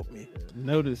still whooped me.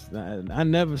 Notice, I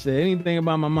never said anything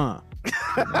about my mom.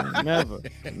 Never.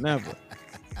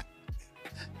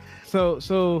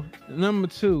 So number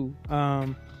 2,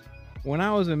 when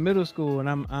I was in middle school and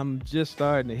I'm just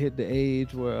starting to hit the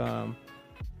age where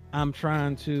I'm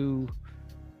trying to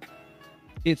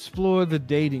explore the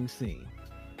dating scene.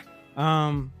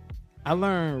 I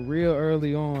learned real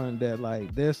early on that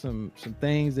like there's some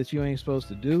things that you ain't supposed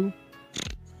to do.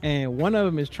 And one of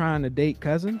them is trying to date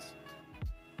cousins.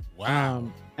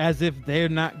 Wow. As if they're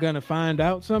not going to find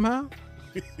out somehow.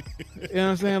 You know what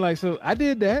I'm saying? Like, so I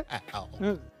did that.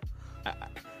 For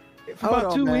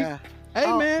about 2 weeks.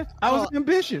 Hey, man, I was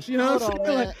ambitious. You know what I'm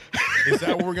saying? Like, is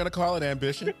that what we're going to call it,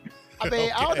 ambition? I mean,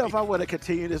 okay. I don't know if I want to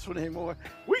continue this one anymore.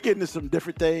 We're getting to some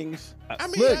different things. I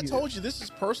mean, look, I told you this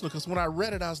is personal because when I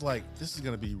read it, I was like, this is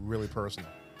going to be really personal.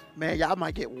 Man, y'all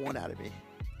might get one out of me.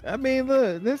 I mean,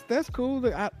 look, that's cool.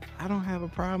 Look, I don't have a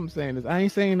problem saying this. I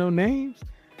ain't saying no names.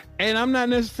 And I'm not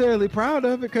necessarily proud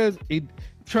of it because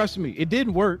trust me, it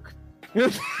didn't work.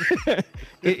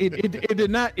 it did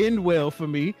not end well for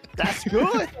me. That's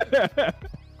good.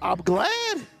 I'm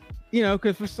glad. You know,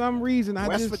 because for some reason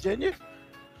West Virginia?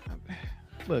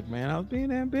 Look, man, I was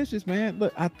being ambitious, man.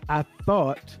 Look, I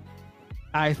thought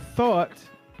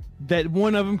that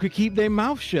one of them could keep their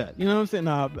mouth shut. You know what I'm saying?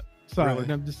 No, sorry,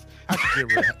 Really? I'm just. I should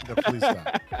get rid of the police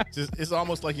stop. Just, it's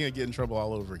almost like you're gonna get in trouble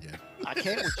all over again. I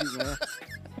can't with you, man.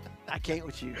 I can't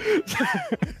with you.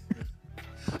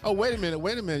 Oh, wait a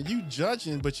minute. You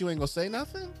judging, but you ain't gonna say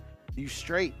nothing? You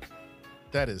straight.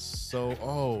 That is so too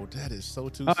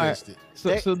All right. twisted.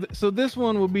 So this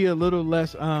one will be a little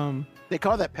less. They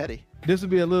call that petty. This will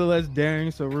be a little less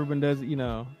daring. So Ruben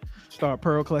doesn't, start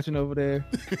pearl clutching over there.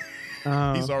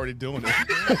 He's already doing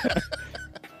it.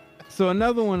 So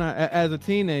another one, as a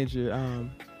teenager,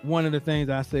 one of the things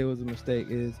I say was a mistake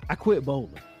is I quit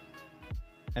bowling.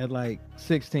 At like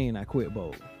 16, I quit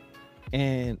bowling.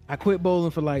 And I quit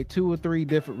bowling for like 2 or 3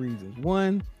 different reasons.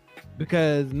 One,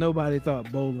 because nobody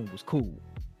thought bowling was cool.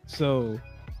 So,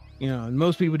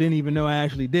 most people didn't even know I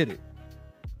actually did it.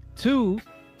 2,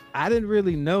 I didn't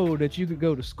really know that you could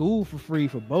go to school for free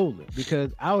for bowling,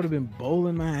 because I would have been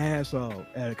bowling my ass off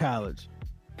at college.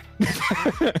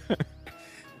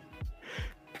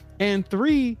 And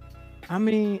 3, I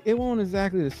mean, it wasn't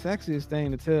exactly the sexiest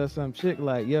thing to tell some chick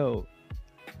like, yo,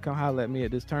 come holler at me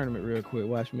at this tournament real quick.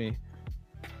 Watch me,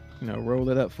 roll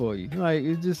it up for you. Like,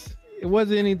 it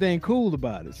wasn't anything cool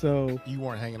about it. So You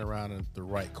weren't hanging around with the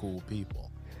right cool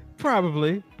people.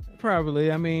 probably.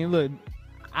 I mean, look,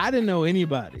 I didn't know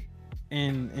anybody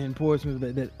in Portsmouth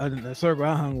that the circle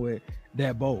I hung with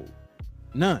that bowled.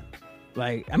 None.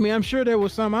 Like, I mean, I'm sure there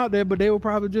was some out there, but they were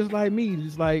probably just like me,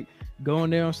 just like going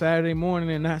there on Saturday morning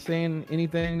and not saying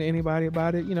anything to anybody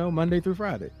about it, Monday through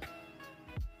Friday.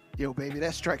 Yo, baby,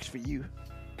 that strikes for you.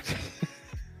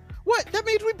 What? That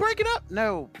means we breaking up?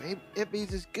 No, baby. It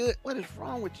means it's good. What is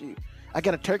wrong with you? I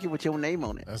got a turkey with your name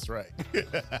on it. That's right.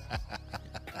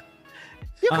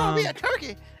 You call me a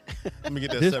turkey? Let me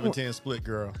get that This 7-10 split,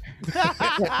 girl.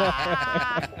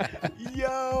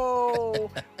 Yo.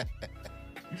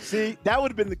 See, that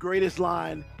would have been the greatest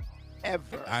line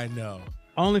ever. I know.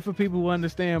 Only for people who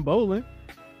understand bowling.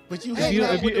 But you If hang you,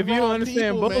 out if with you, if the you wrong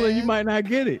understand people, bowling, you man. might not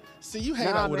get it. See, you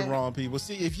hang Nah, out with man. the wrong people.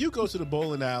 See, if you go to the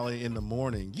bowling alley in the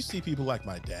morning, you see people like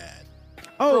my dad.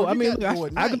 Oh, Bro, I you mean, got to look,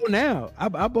 go at I night. go now.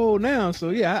 I bowl now. So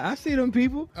yeah, I see them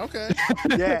people. Okay.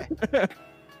 Yeah.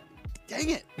 Dang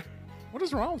it. What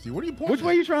is wrong with you? What are you pointing Which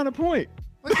way you trying to point?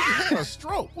 Like you had a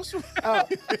stroke. What's wrong?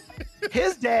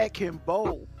 His dad can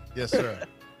bowl. Yes, sir.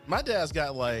 My dad's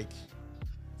got like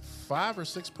 5 or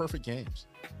 6 perfect games.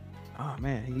 Oh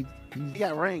man, He he's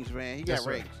got rings, man. He got Yes,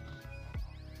 sir. rings.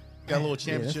 Got a little Yeah, that's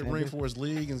championship ring ambitious. for his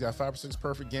league, and he's got 5 or 6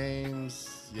 perfect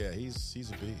games. Yeah, he's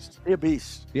a beast. He a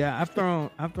beast. yeah. I've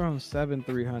thrown 7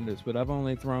 300s, but I've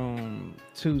only thrown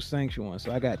 2 sanctioned ones.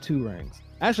 So I got 2 rings.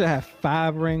 Actually, I have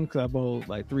 5 rings 'cause I bowled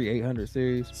like 3 800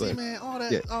 series. See, But man, all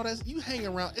yeah. that you hang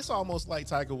around. It's almost like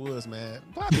Tiger Woods, man.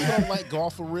 A lot of people don't like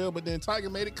golf for real, but then Tiger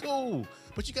made it cool.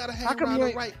 But you gotta How hang come around you the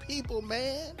ain't- right people,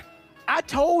 man. I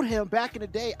told him back in the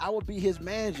day I would be his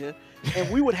manager, and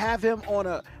we would have him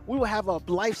we would have a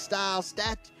lifestyle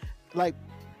like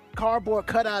cardboard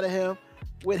cutout of him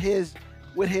with his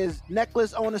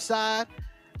necklace on the side,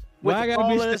 with well, I the gotta ball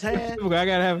be in his hand. specific. I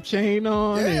gotta have a chain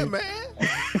on. Yeah, and man.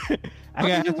 I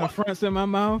gotta have some fronts in my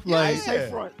mouth. Yeah, I Like ain't say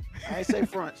front. I ain't say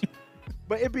front.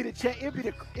 But it'd be the chain.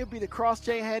 It'd be the cross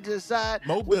chain hand to the side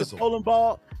Mo with Bizzle. the bowling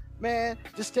ball. Man,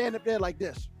 just stand up there like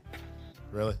this.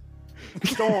 Really?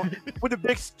 Storm with the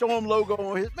big Storm logo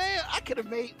on his. Man, I could have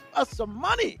made us some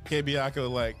money. KBIACO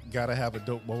like gotta have a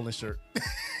dope bowling shirt.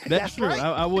 that's true. right.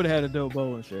 I would have had a dope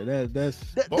bowling shirt. That's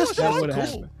The Bowling shirts Storm, are would've cool.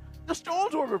 happened. the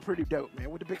Storms were pretty dope, man.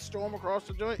 With the big storm across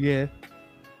the joint. yeah.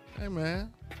 Hey,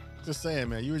 man. Just saying,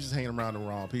 man. You were just hanging around the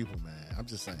wrong people, man. I'm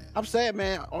just saying. I'm saying,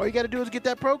 man, all you got to do is get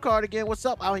that pro card again. What's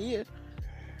up out here?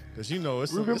 Because you know,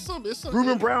 it's Ruben- some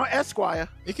Ruben Brown Esquire.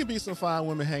 It can be some fine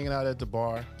women hanging out at the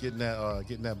bar, getting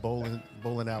that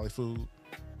bowling alley food.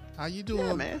 How you doing,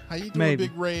 Yeah, man. How you doing, Maybe.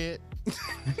 Big Red?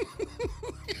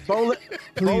 Bowling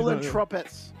don't.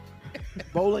 trumpets.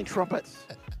 Bowling trumpets.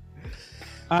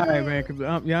 All right, man. Because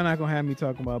y'all not gonna have me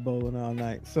talking about bowling all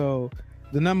night. So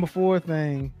the number 4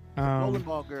 thing Bowling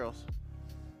ball girls.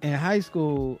 in high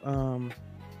school,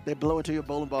 They blow into your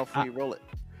bowling ball before you roll it.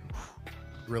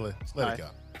 Really? Let Sorry. it go.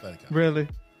 Let it go. really.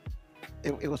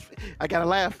 It was. I gotta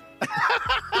laugh.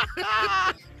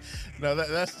 No,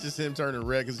 that's just him turning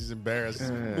red because he's embarrassed.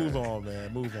 Uh. Move on,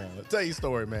 man. Move on. Tell your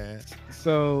story, man.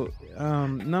 So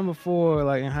number 4,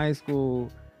 like in high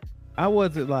school, I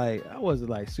wasn't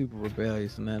like super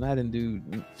rebellious and then I didn't do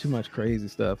too much crazy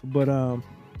stuff. But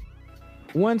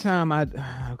one time I'm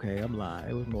lying.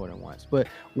 It was more than once. But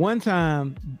one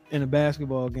time in a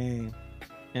basketball game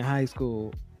in high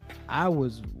school, I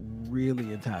was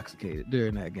really intoxicated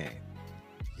during that game.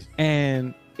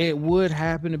 And it would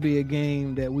happen to be a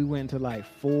game that we went to like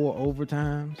 4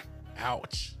 overtimes.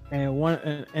 Ouch. And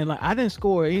like I didn't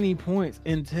score any points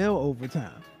until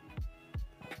overtime.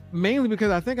 Mainly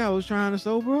because I think I was trying to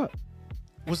sober up.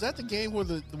 Was that the game where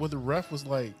the ref was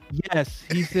like, yes,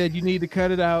 he said you need to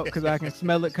cut it out because I can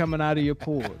smell it coming out of your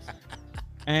pores.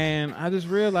 And I just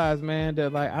realized, man,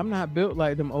 that like I'm not built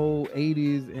like them old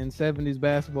 80s and 70s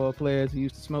basketball players who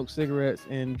used to smoke cigarettes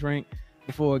and drink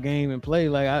before a game and play.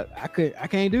 Like I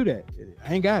can't do that.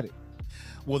 I ain't got it.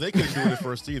 well, they couldn't do it at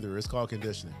first either. It's called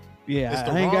conditioning. Yeah, It's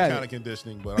the I ain't wrong got kind it. of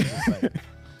conditioning, but I'm just saying.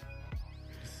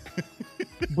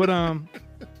 But all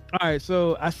right,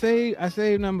 so I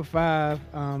say number 5.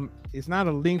 It's not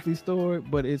a lengthy story,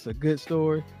 but it's a good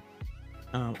story.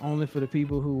 Only for the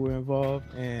people who were involved,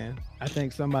 and I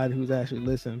think somebody who's actually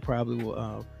listening probably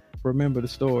will remember the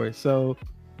story. So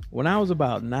when I was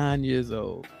about 9 years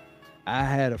old, I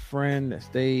had a friend that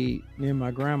stayed near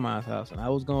my grandma's house, and I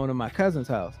was going to my cousin's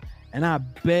house, and I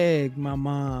begged my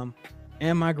mom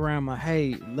and my grandma,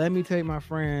 hey, let me take my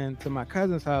friend to my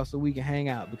cousin's house so we can hang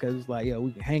out, because it's like, yo,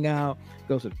 we can hang out,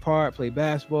 go to the park, play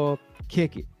basketball,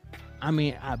 kick it. I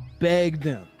mean, I begged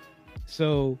them.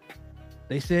 So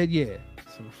they said, yeah.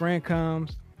 So my friend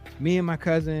comes, me and my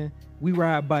cousin, we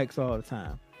ride bikes all the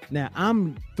time. Now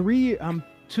I'm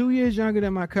 2 years younger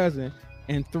than my cousin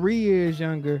and 3 years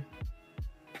younger.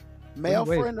 Male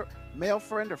friend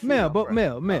or female?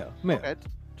 Male. Okay,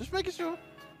 just making sure.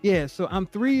 Yeah, so I'm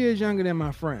 3 years younger than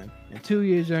my friend and 2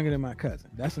 years younger than my cousin.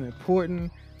 That's an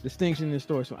important distinction in the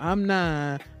story. So I'm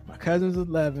 9, my cousin's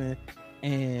 11,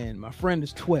 and my friend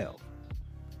is 12.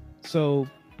 So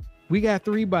we got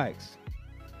 3 bikes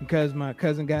because my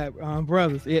cousin got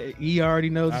brothers. He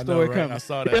already knows the story coming. I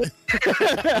saw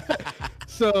that.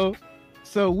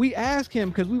 So we asked him,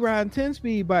 because we riding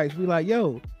 10-speed bikes. We like,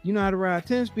 yo, you know how to ride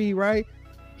 10-speed, right?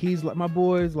 He's like, my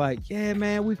boy's like, yeah,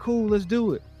 man, we cool. Let's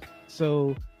do it.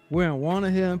 So we're in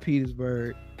Walnut Hill in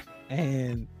Petersburg,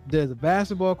 and there's a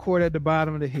basketball court at the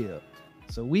bottom of the hill.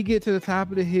 So we get to the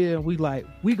top of the hill, and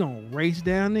we gonna race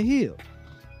down the hill.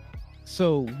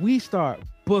 So we start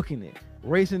booking it,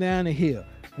 racing down the hill.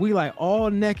 We like all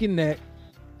neck and neck,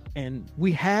 and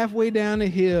we halfway down the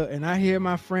hill, and I hear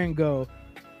my friend go,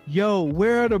 yo,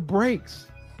 where are the brakes?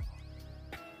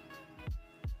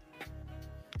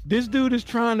 This dude is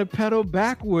trying to pedal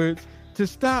backwards to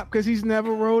stop because he's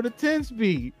never rode a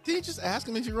 10-speed. Did you just ask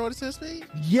him if you rode a 10-speed?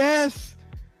 Yes.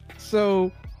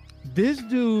 So this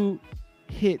dude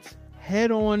hits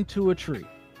head on to a tree.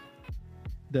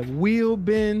 The wheel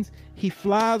bends. He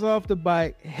flies off the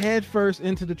bike head first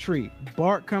into the tree.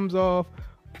 Bark comes off.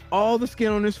 All the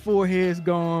skin on his forehead is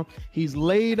gone. He's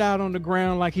laid out on the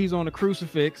ground like he's on a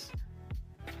crucifix.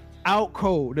 Out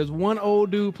cold. There's one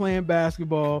old dude playing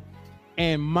basketball.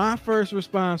 And my first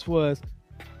response was,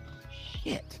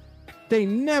 shit, they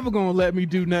never gonna let me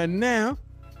do nothing now.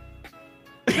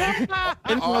 And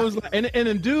I was like, and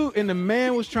the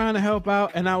man was trying to help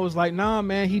out, and I was like, nah,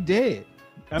 man, he dead.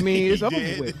 I mean, it's over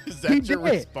with. Is that your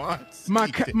response?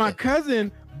 My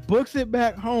cousin books it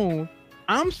back home.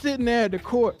 I'm sitting there at the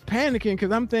court panicking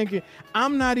because I'm thinking,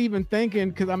 I'm not even thinking,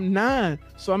 because I'm 9,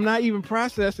 so I'm not even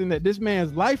processing that this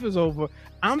man's life is over.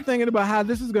 I'm thinking about how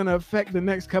this is going to affect the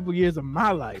next couple years of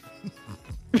my life.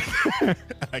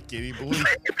 I can't even believe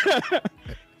it.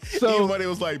 So everybody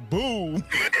was like, boom.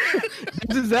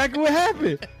 That's exactly what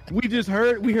happened.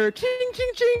 We heard ching,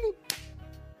 ching, ching.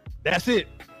 That's it.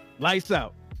 Lights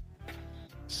out.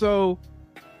 So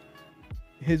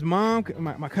his mom,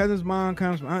 my cousin's mom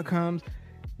comes, my aunt comes.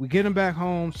 We get him back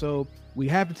home. So we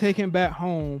have to take him back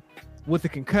home with a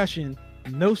concussion,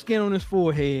 no skin on his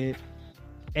forehead.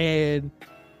 And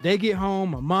they get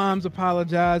home. My mom's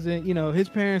apologizing. You know, his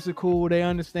parents are cool. They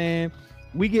understand.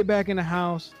 We get back in the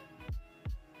house.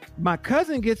 My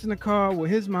cousin gets in the car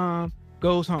with his mom,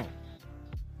 goes home.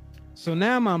 So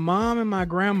now my mom and my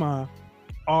grandma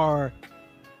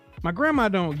my grandma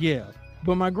don't yell,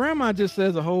 but my grandma just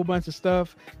says a whole bunch of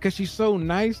stuff because she's so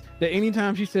nice that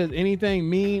anytime she says anything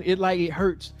mean, it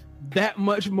hurts that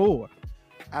much more.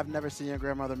 I've never seen your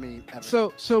grandmother mean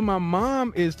ever. So my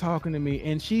mom is talking to me,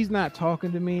 and she's not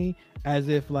talking to me as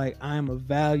if like I'm a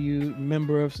valued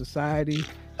member of society.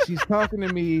 She's talking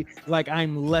to me like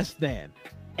I'm less than.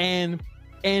 And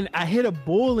I hit a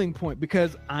boiling point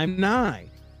because I'm 9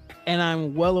 and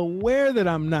I'm well aware that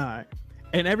I'm 9.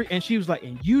 And she was like,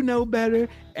 and you know better.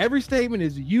 Every statement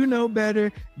is, you know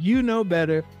better.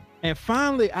 And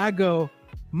finally I go,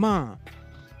 Mom,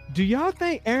 do y'all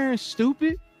think Aaron's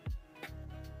stupid?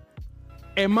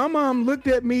 And my mom looked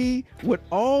at me with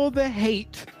all the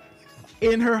hate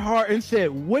in her heart and said,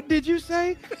 "What did you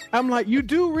say?" I'm like, "You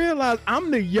do realize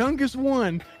I'm the youngest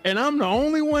one and I'm the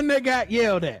only one that got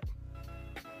yelled at."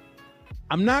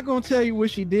 I'm not gonna tell you what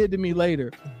she did to me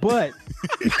later, but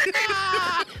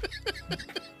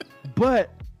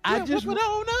I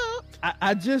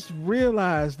just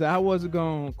realized that I wasn't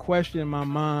gonna question my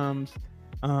mom's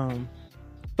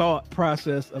thought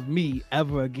process of me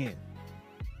ever again.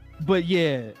 But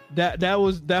yeah, that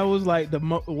was like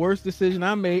the worst decision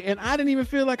I made, and I didn't even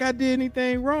feel like I did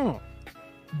anything wrong.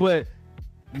 But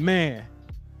man,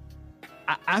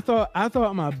 I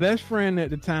thought my best friend at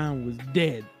the time was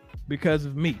dead because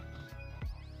of me.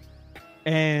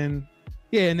 And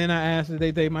yeah, and then I asked if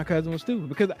they think my cousin was stupid,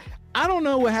 because I don't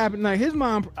know what happened. Like his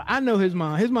mom, I know his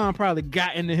mom probably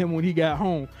got into him when he got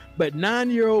home. But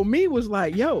 9-year-old me was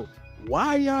like, "Yo,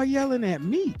 why are y'all yelling at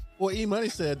me?" Well, E Money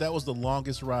said that was the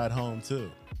longest ride home too.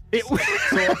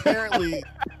 So apparently,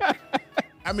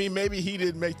 I mean, maybe he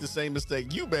didn't make the same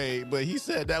mistake you made, but he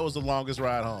said that was the longest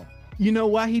ride home. You know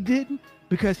why he didn't?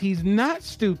 Because he's not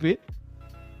stupid.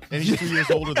 And he's 2 years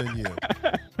older than you.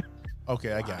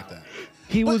 Okay, I got that.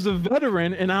 He was a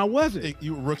veteran and I wasn't.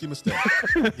 You rookie mistake.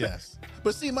 Yes.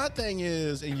 But see, my thing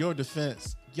is, in your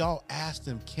defense, y'all asked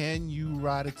him, "Can you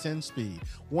ride a 10-speed?"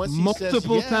 Once he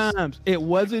multiple says yes, times. It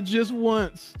wasn't just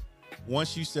once.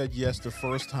 Once you said yes the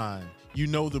first time, you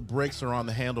know the brakes are on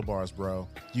the handlebars, bro.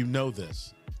 You know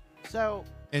this. So,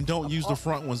 and don't use the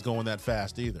front ones going that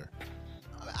fast either.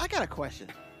 I got a question.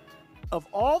 Of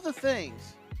all the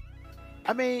things,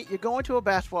 I mean, you're going to a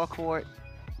basketball court,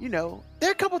 you know, there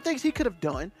are a couple things he could have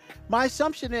done. My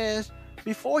assumption is,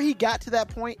 before he got to that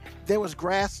point, there was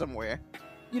grass somewhere.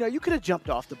 You know, you could have jumped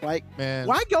off the bike. Man,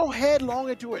 why go headlong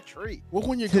into a tree? Well,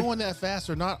 when you're going that fast,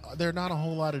 there are not a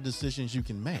whole lot of decisions you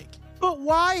can make. But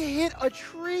why hit a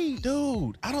tree?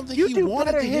 Dude, I don't think he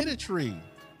wanted to hit a tree.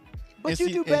 But you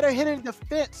do better hitting the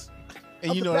fence.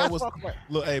 And you know, that was,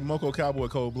 look, hey, Moko Cowboy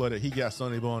Cold Blooded, he got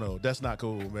Sonny Bono. That's not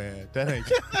cool, man.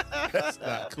 That's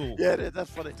not cool. Yeah,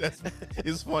 that's funny.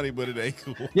 It's funny, but it ain't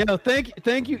cool. Yo,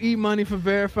 thank you, E Money, for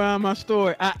verifying my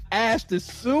story. I asked as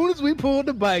soon as we pulled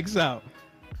the bikes out,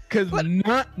 because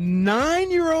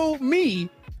 9-year-old me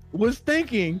was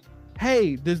thinking,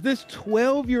 "Hey, does this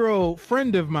 12-year-old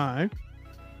friend of mine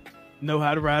know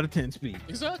how to ride a 10-speed?"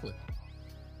 Exactly.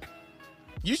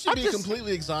 You should be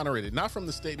completely exonerated, not from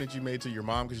the statement you made to your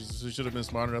mom, because you should have been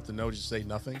smart enough to know to just say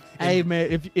nothing. Hey,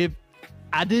 man, if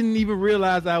I didn't even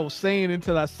realize I was saying it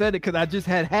until I said it, because I just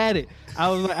had it. I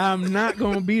was like, I'm not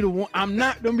gonna be the one. I'm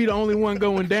not gonna be the only one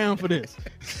going down for this.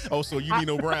 Oh, so you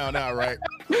Nino Brown now, right?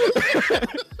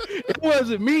 It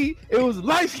wasn't me. It was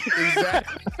light skin.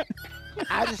 Exactly.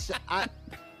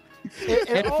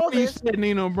 And all this, said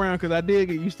Nino Brown, because I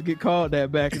used to get called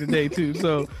that back in the day too.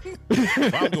 So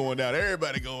if I'm going down,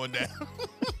 everybody going down.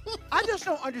 I just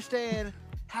don't understand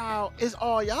how it's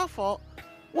all y'all fault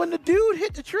when the dude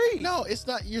hit the tree. No, it's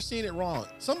not. You're seeing it wrong.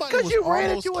 Somebody was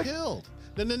almost killed.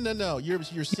 No. You're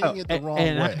seeing it the wrong way.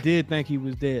 And I did think he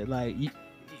was dead. Like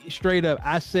straight up,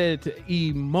 I said it to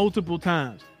E multiple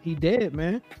times. He dead,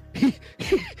 man. He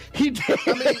dead.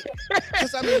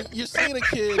 I mean, you're seeing a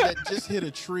kid that just hit a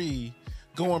tree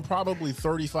going probably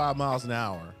 35 miles an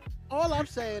hour. All I'm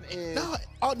saying is no.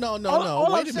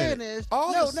 Wait a minute.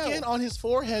 All the skin on his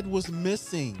forehead was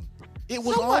missing. It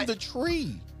was on the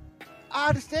tree. I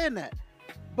understand that,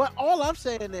 but all I'm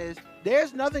saying is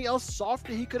there's nothing else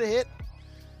softer he could have hit.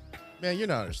 Man, you're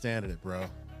not understanding it, bro.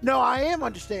 No, I am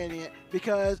understanding it,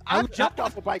 because I've jumped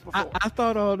off a bike before. I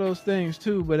thought all those things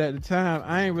too, but at the time,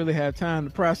 I ain't really had time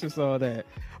to process all that.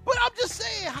 But I'm just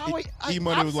saying how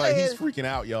E-Money was like, he's freaking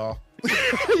out, y'all.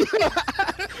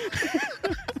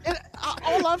 And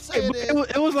all I'm saying is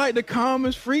it was like the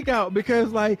calmest freak out,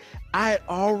 because like I had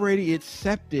already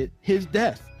accepted his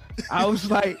death. I was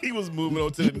like, he was moving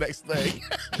on to the next thing.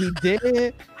 He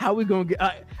did. How we gonna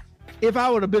get? If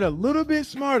I would have been a little bit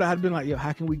smarter, I'd been like, "Yo,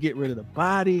 how can we get rid of the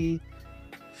body?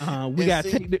 We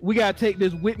gotta take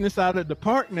this witness out of the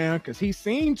park now, because he's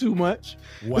seen too much."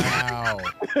 Wow.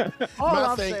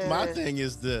 My thing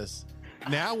is this.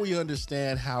 Now we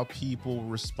understand how people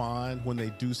respond when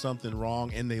they do something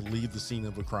wrong and they leave the scene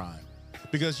of a crime.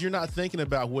 Because you're not thinking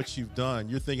about what you've done.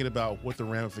 You're thinking about what the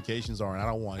ramifications are, and I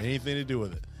don't want anything to do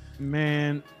with it.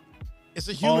 Man, it's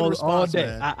a human response, all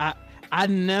day. man. I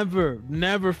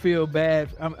never feel bad.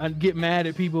 I get mad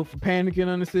at people for panicking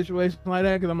on a situation like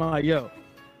that, because I'm like, yo,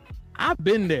 I've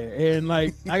been there. And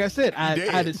like I said,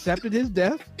 I'd accepted his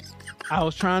death. I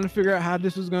was trying to figure out how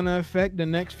this was going to affect the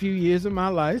next few years of my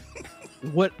life.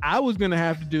 what I was gonna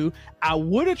have to do, I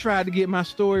would have tried to get my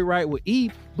story right with E,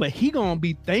 but he gonna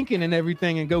be thinking and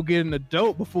everything and go get an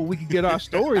adult before we could get our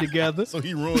story together. So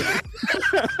he ruined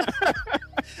it.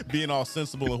 Being all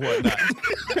sensible and whatnot.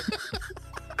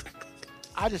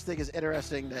 I just think it's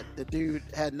interesting that the dude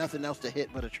had nothing else to hit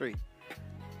but a tree.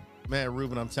 Man,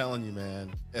 Ruben, I'm telling you,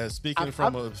 man. Speaking I'm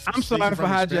from sorry for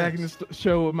hijacking experience. the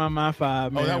show with my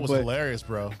five, man. Oh, that was hilarious,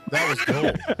 bro. That was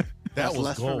gold. That was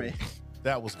less for gold. me.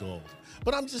 That was gold.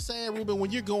 But I'm just saying, Ruben,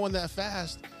 when you're going that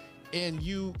fast, and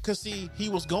because see, he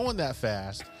was going that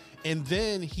fast, and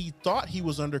then he thought he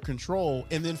was under control,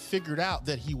 and then figured out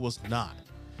that he was not.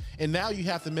 And now you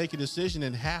have to make a decision,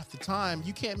 and half the time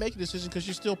you can't make a decision because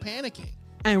you're still panicking.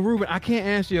 And Ruben, I can't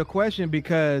answer your question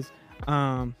because,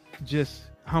 just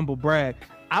humble brag,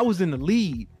 I was in the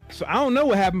lead, so I don't know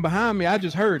what happened behind me. I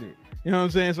just heard it. You know what I'm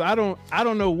saying? So I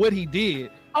don't know what he did.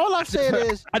 All I'm saying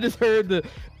is, I just heard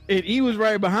and he was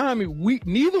right behind me.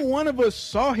 Neither one of us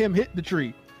saw him hit the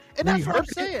tree. and that's what I'm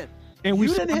saying. And You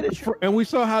didn't hit a tree. and we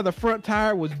saw how the front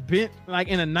tire was bent like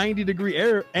in a 90-degree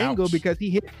angle Ouch. because he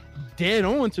hit dead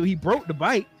on, so he broke the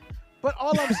bike. But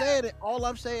all I'm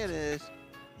saying is,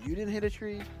 you didn't hit a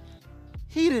tree.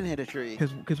 He didn't hit a tree.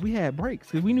 Because we had brakes,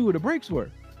 because we knew where the brakes were.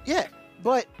 Yeah,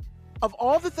 but of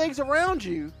all the things around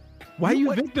you, Why you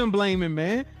wouldn't- victim blaming,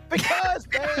 man? because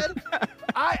man,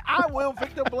 I will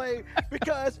victim blame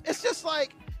because it's just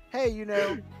like, hey, you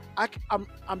know,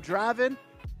 I'm driving,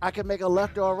 I can make a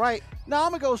left or a right. Now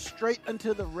I'm gonna go straight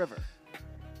into the river.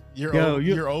 You're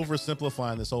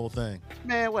oversimplifying this whole thing.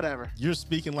 Man, whatever. You're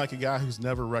speaking like a guy who's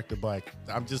never wrecked a bike.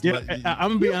 I'm just I'm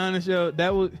gonna be honest, yo.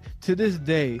 That was, to this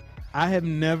day, I have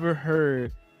never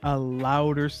heard a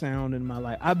louder sound in my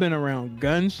life. I've been around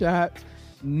gunshots.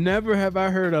 Never have I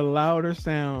heard a louder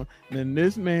sound than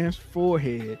this man's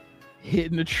forehead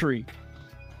hitting a tree.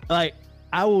 Like,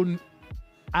 I will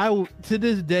to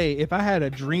this day, if I had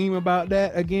a dream about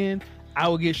that again, I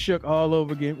would get shook all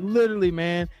over again. Literally,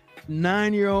 man,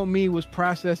 9-year-old me was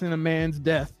processing a man's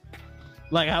death.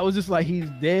 Like, I was just like, he's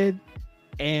dead,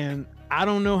 and I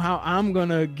don't know how I'm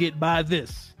gonna get by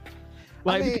this.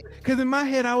 Like, because in my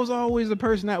head, I was always the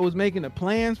person that was making the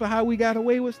plans for how we got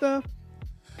away with stuff.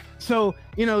 So,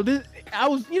 you know,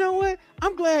 you know what?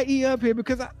 I'm glad E up here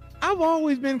because I've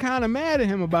always been kind of mad at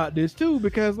him about this too,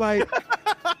 because like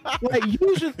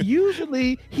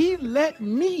usually he let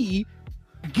me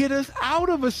get us out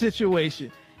of a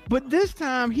situation. But this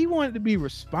time he wanted to be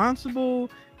responsible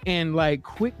and like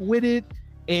quick-witted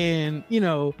and, you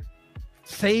know,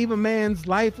 save a man's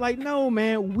life. Like, no,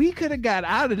 man, we could have got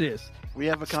out of this. We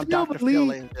have become Dr. Phil,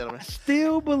 ladies and I gentlemen.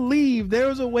 still believe there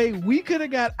was a way we could have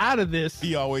got out of this.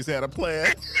 He always had a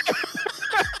plan.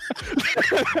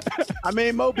 I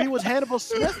mean, Mo B was Hannibal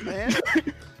Smith, man.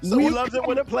 So he loves it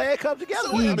when a plan comes together.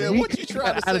 Wait a minute, what you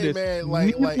trying to say, man?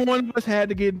 Neither one of us had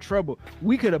to get in trouble.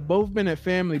 We could have both been at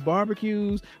family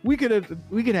barbecues. We could have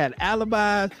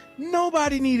alibis.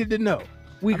 Nobody needed to know.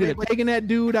 We could have taken that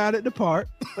dude out at the park.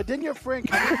 But didn't your friend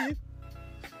come with you?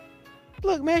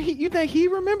 Look, man, you think he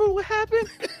remembered what happened?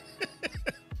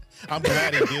 I'm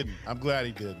glad he didn't.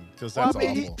 Because that's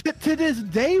awful. To this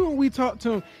day, when we talk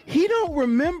to him, he don't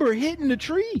remember hitting the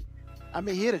tree. I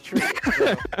mean, he hit a tree.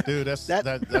 Dude, that's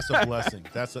a blessing.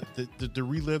 To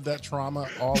relive that trauma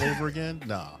all over again?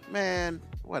 Nah. Man,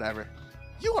 whatever.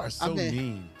 You are so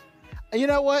mean. You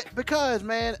know what? Because,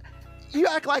 man, you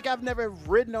act like I've never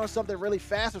ridden on something really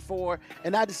fast before,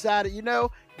 and I decided, you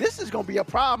know, this is going to be a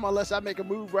problem unless I make a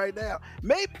move right now.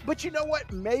 Maybe, but you know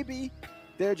what? Maybe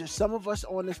there are just some of us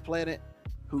on this planet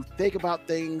who think about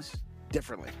things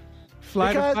differently.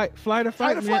 Flight or fight,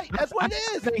 man. That's what it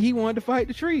is. I think he wanted to fight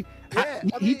the tree. Yeah,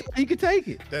 he could take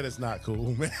it. That is not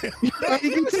cool, man. You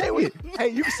can say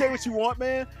what you want,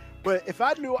 man. But if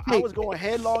I knew I was going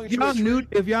headlong into a tree,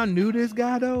 if y'all knew this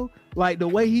guy though, like the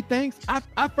way he thinks,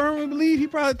 I firmly believe he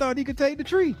probably thought he could take the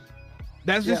tree.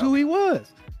 That's just who he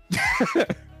was.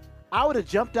 I would have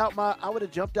jumped out off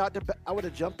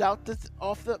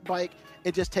the bike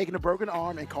and just taken a broken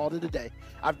arm and called it a day.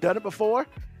 I've done it before,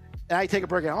 and I ain't take a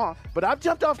broken arm, but I've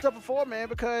jumped off stuff before, man,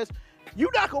 because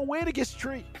you're not gonna win against the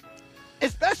tree,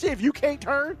 especially if you can't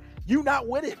turn. You not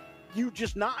winning. You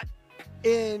just not.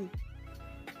 And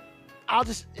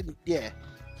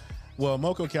Well,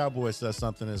 Moco Cowboy says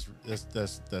something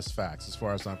that's facts as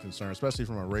far as I'm concerned, especially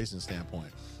from a racing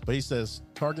standpoint. But he says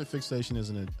target fixation is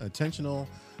an intentional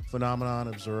phenomenon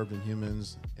observed in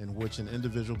humans in which an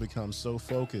individual becomes so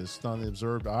focused on the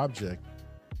observed object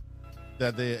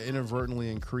that they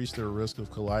inadvertently increase their risk of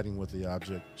colliding with the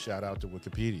object. Shout out to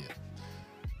Wikipedia.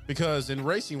 Because in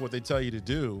racing, what they tell you to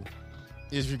do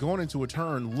is, if you're going into a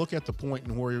turn, look at the point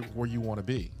and where you want to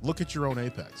be. Look at your own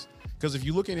apex. Because if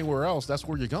you look anywhere else, that's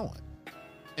where you're going.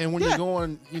 And when you're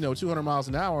going, 200 miles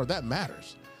an hour, that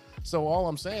matters. So all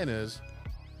I'm saying is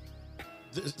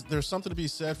there's something to be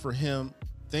said for him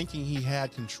thinking he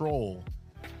had control,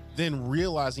 then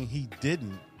realizing he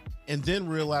didn't, and then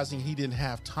realizing he didn't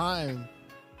have time,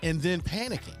 and then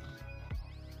panicking.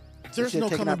 There's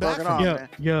no coming back from it.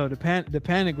 Yo, the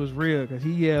panic was real because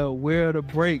he yelled, "Where are the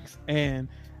brakes?" And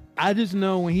I just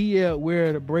know when he yelled, "Where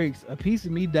are the brakes?" a piece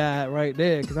of me died right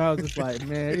there because I was just like,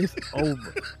 man, it's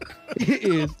over. It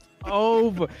is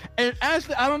over. And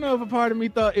actually, I don't know if a part of me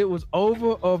thought it was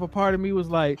over or if a part of me was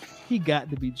like, he got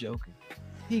to be joking.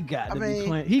 He got to be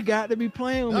playing. He got to be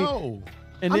playing with me.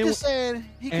 And I'm then, just saying.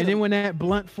 And then when that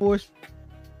blunt force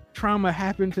trauma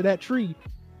happened to that tree,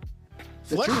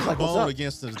 flexing a bone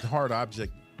against a hard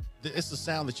object, it's a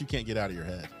sound that you can't get out of your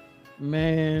head,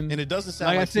 man. And it doesn't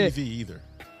sound like TV either.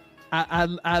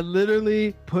 I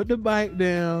literally put the bike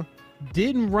down,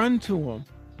 didn't run to him,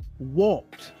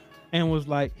 walked, and was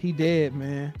like, "He dead,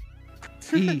 man.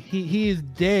 He is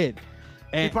dead."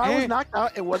 And, he probably was knocked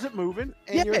out. It wasn't moving,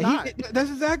 and you're not. That's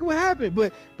exactly what happened.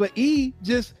 But E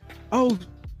just I'm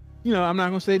not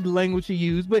gonna say the language he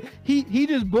used, but he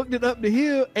just booked it up the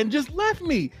hill and just left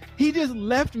me. He just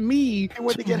left me and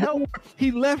went to get help.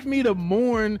 He left me to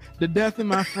mourn the death of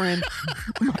my friend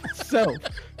myself.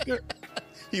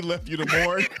 He left you to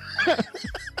mourn.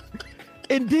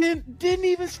 And then didn't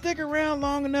even stick around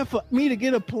long enough for me to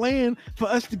get a plan for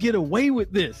us to get away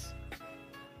with this.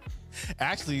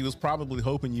 Actually, he was probably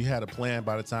hoping you had a plan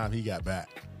by the time he got back.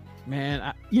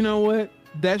 Man, you know what?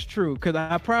 That's true. Because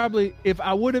I probably, if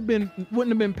I wouldn't have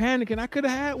been panicking, I could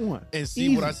have had one. And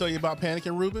see what I tell you about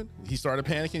panicking, Ruben? He started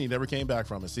panicking. He never came back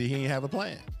from it. See, he didn't have a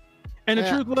plan. And the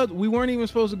truth was, we weren't even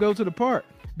supposed to go to the park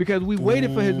because we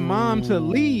waited for his mom to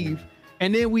leave.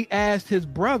 And then we asked his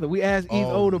brother. We asked Eve's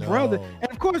older brother.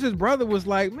 And of course, his brother was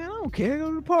like, "Man, I don't care. Go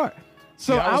to the park."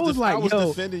 So I was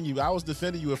defending you. I was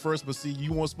defending you at first, but see,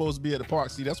 you weren't supposed to be at the park.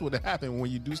 See, that's what happened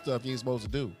when you do stuff you ain't supposed to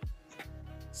do.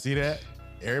 See that?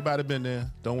 Everybody been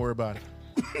there. Don't worry about it.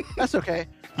 That's okay.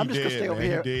 I'm just gonna stay over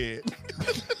here. Dead.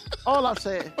 All I'm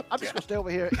saying, I'm just gonna stay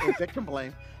over here and victim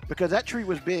blame because that tree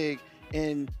was big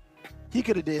and he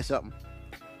could have did something.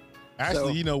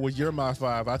 Actually, with your My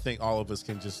Five, I think all of us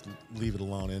can just leave it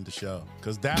alone and end the show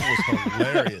because that was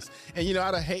hilarious. And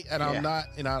I'd hate, and I'm not,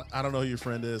 and I don't know who your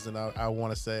friend is, and I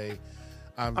want to say,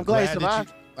 I'm glad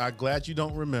I'm glad you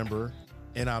don't remember,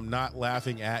 and I'm not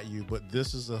laughing at you, but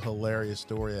this is a hilarious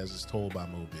story as it's told by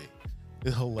Mo B.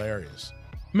 It's hilarious.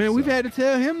 Man, we've had to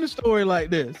tell him the story like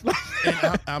this.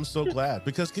 And I'm so glad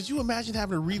because could you imagine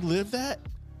having to relive that,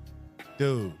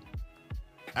 dude?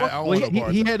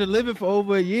 He had to live it for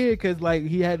over a year because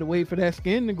he had to wait for that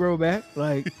skin to grow back.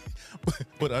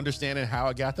 But understanding how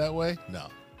it got that way, no.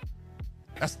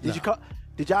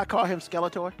 Did y'all call him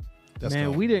Skeletor?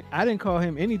 Man, I didn't call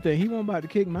him anything. He wasn't about to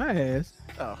kick my ass.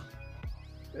 Oh.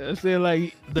 I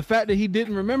said the fact that he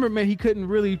didn't remember, man, he couldn't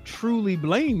really truly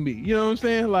blame me. You know what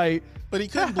I'm saying? But he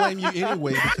couldn't blame you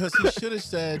anyway because he should have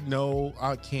said, "No,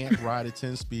 I can't ride a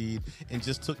 10 speed," and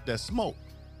just took that smoke.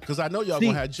 Because I know y'all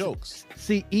gonna have jokes.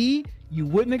 See, E, you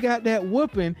wouldn't have got that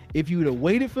whooping if you would have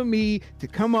waited for me to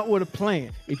come up with a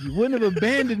plan. If you wouldn't have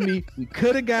abandoned me, we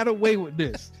could have got away with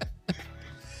this.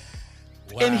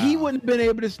 Wow. And he wouldn't have been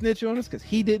able to snitch on us because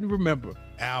he didn't remember.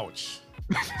 Ouch.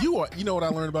 You know what I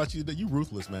learned about you? That you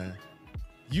ruthless, man.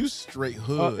 You straight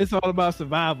hood. It's all about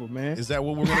survival, man. Is that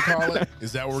what we're gonna call it?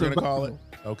 Is that what we're gonna call it?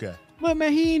 Okay. Look,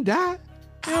 man, he ain't died.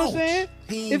 You know what I'm saying?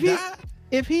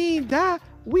 If he ain't died,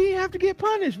 we didn't have to get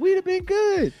punished. We'd have been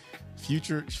good.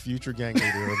 Future gang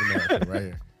leader of America, right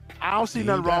here. I don't see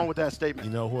nothing wrong with that statement.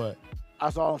 You know what?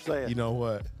 That's all I'm saying. You know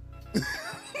what?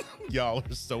 Y'all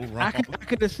are so wrong. I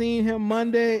could have seen him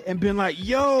Monday and been like,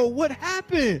 "Yo, what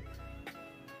happened?"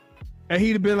 And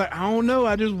he'd have been like, "I don't know.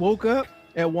 I just woke up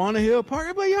at Warner Hill Park."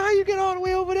 I'm like, "Yo, how you get all the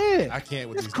way over there?" I can't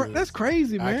with these dudes. That's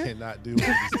crazy, man. I cannot do with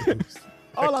these dudes.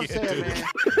 All I'm saying, man.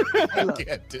 I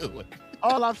can't do it.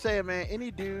 All I'm saying, man,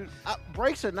 any dude,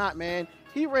 brakes or not, man,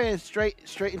 he ran straight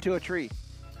into a tree.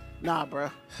 Nah, bro.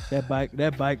 That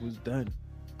bike was done.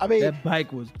 I mean, that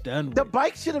bike was done with. The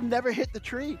bike should have never hit the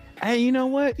tree. Hey, you know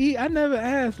what? I never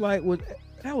asked, that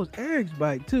was Eric's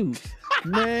bike too.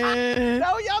 Man.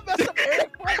 No, y'all messed up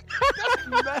Eric's bike.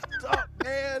 That's messed up,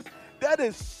 man. That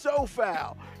is so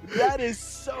foul. That is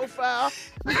so foul.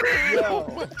 Yo.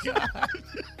 Oh my God.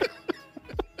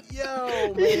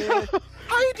 Yo, man.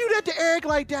 How you do that to Eric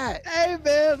like that? Hey,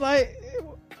 man,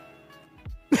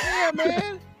 yeah,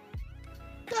 man.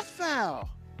 That's foul.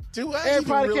 Dude,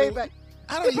 Everybody came back.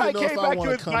 I don't even know if I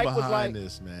want to come behind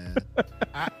this, man.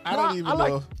 I don't even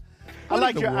know. I in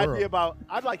like the your world? idea about.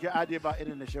 I like your idea about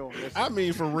ending the show. on this. I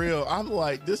mean, for real, I'm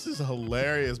like, this is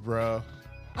hilarious, bro.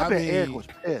 I bet Eric was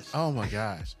pissed. Oh my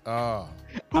gosh. Oh,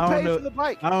 Who I don't paid know. for the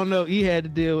bike? I don't know. He had to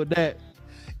deal with that.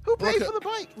 Who paid Look, for the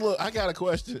bike? look, I got a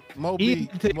question. He, Moby,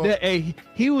 had to take that. Hey,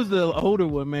 he was the older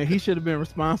one, man. He should have been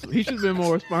responsible. He should have been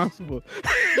more responsible.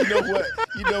 you know what?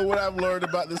 You know what I've learned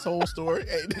about this whole story?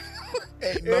 Ain't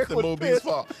Eric nothing was Moby's pissed.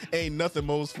 fault. Ain't nothing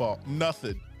Mo's fault.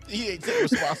 Nothing. He ain't taking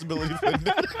responsibility for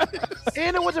nothing.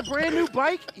 And it was a brand new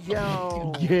bike.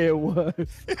 Yo. Yeah, it was.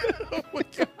 Oh my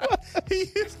God. He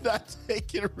is not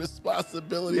taking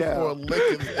responsibility Yeah. for a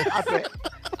lick of it.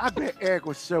 I bet Eric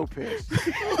was so pissed.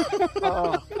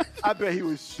 I bet he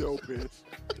was so pissed.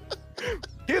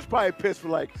 He was probably pissed for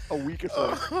like a week or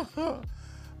so.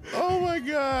 Oh my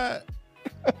God.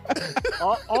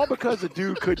 all because the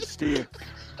dude couldn't steer.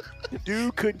 The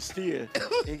dude couldn't steer,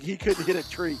 and he couldn't hit a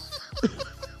tree.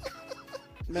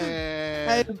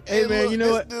 Man, Hey, man, look, you know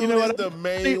this what? dude You know is what? the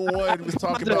main one who was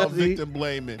talking about victim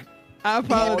blaming. I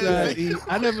apologize. E.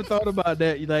 I never thought about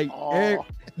that. Like Aw. Eric,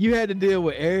 you had to deal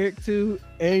with Eric too,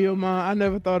 and your mom. I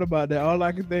never thought about that. All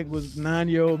I could think was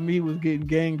 9-year-old me was getting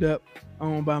ganged up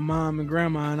on by mom and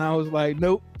grandma, and I was like,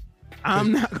 nope,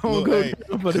 I'm not gonna Look, go hey,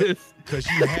 down for this. Because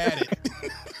you had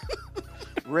it.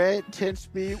 red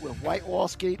 10-speed with white wall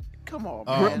skate. Come on,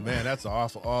 Oh man. man, that's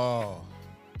awful. Oh,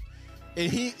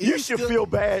 and You should feel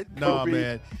bad. Nah, Moby.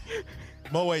 man.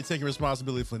 Mo ain't taking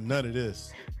responsibility for none of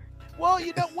this. Well,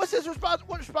 you know what's his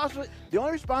responsibility? The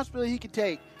only responsibility he can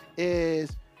take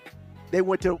is they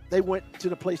went to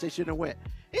the place they shouldn't have went.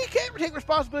 He can't take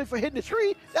responsibility for hitting the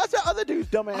tree. That's the other dude's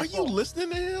dumbass. Are you fault. listening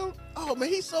to him? Oh man,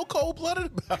 he's so cold blooded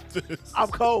about this. I'm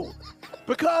cold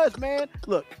because, man,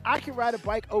 look, I can ride a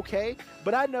bike okay,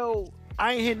 but I know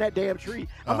I ain't hitting that damn tree.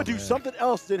 I'm gonna do man. something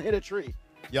else than hit a tree.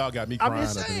 Y'all got me crying. I'm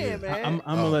just up in saying, here. man. I'm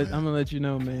Oh, man. gonna let you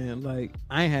know, man. Like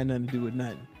I ain't had nothing to do with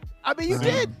nothing. I mean, you Uh-huh.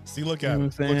 did. See, look You at know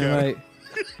him. what I'm Look saying? at Like him.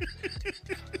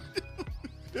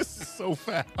 This is so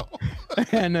foul. I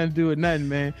had nothing to do with nothing,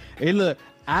 man. Hey, look,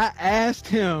 I asked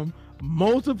him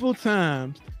multiple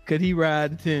times, could he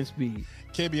ride the 10-speed?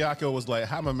 Kebiako was like,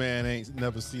 how my man ain't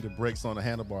never see the brakes on the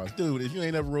handlebars. Dude, if you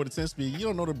ain't never rode a 10-speed, you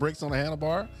don't know the brakes on the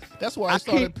handlebar. That's why I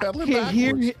started pedaling backwards.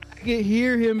 I can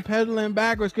hear him pedaling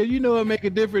backwards because you know it make a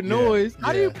different Yeah. noise.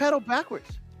 How do you pedal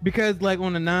backwards? Because like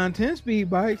on the 9-10 speed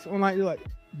bikes, on like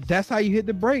that's how you hit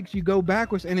the brakes. You go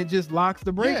backwards and it just locks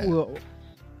the brake Yeah. wheel.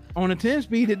 On a 10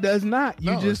 speed, it does not.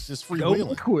 You No, just it's just go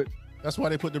freewheeling. backward. That's why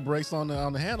they put the brakes on the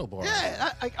handlebar.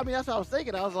 Yeah, I mean that's what I was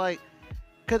thinking. I was like,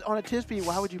 because on a 10-speed,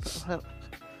 why would you?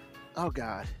 Oh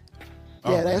God.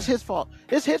 Oh, Yeah, that's man. his fault.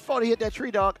 It's his fault he hit that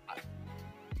tree, dog.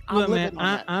 I'm Look, man, living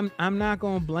on that. I'm not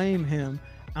gonna blame him.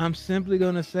 I'm simply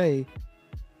gonna say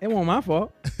it wasn't my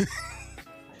fault.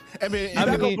 I mean, You're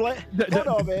not mean, gonna blame. Hold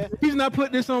on, man. He's not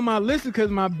putting this on my list because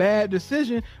my bad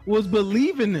decision was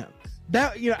believing them.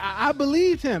 That I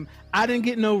believed him. I didn't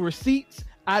get no receipts.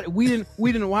 We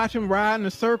didn't watch him ride in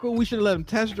a circle. We should have let him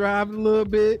test drive a little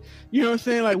bit. You know what I'm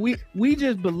saying? Like we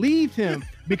just believed him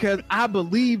because I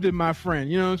believed in my friend.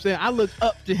 You know what I'm saying? I looked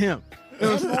up to him. You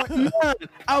know what I'm saying?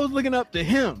 I was looking up to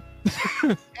him.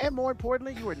 And more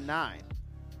importantly, you were 9.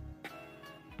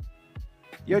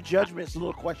 Your judgment's a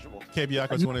little questionable.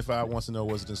 Kebiako 25 wants to know,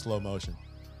 was it in slow motion?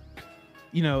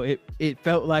 You know, it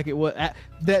felt like it was at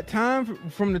that time.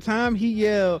 From the time he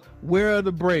yelled, "Where are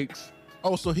the brakes?"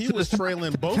 Oh, so he To was the-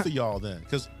 trailing both of y'all then,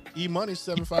 because E-Money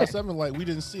 757, like we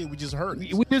didn't see it, we just heard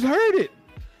it. We just heard it.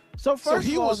 So So first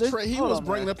he of all, was this, he hold was on,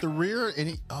 bringing man. up the rear,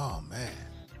 and oh man,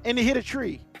 and he hit a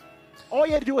tree. All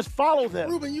you had to do was follow them.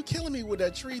 Ruben, you killing me with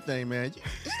that tree thing, man.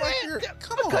 It's like you're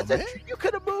come on, Because man. you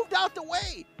could have moved out the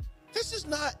way. This is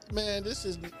not, man. This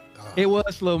is. It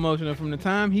was slow motion. And from the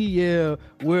time he yelled,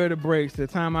 "Where are the brakes?" to the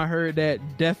time I heard that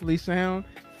deathly sound,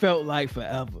 felt like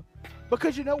forever.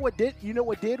 Because you know what did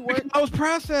work? I was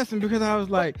processing because I was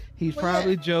like, he's Well,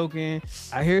 probably yeah. joking.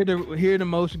 I hear the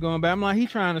motion going back. I'm like, he's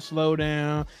trying to slow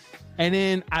down. And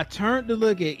then I turned to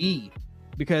look at E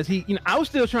because he, I was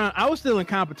still in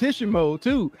competition mode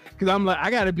too. Because I'm like, I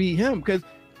gotta beat him.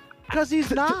 Because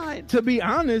he's 9. To be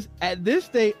honest, at this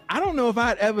stage, I don't know if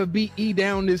I'd ever beat E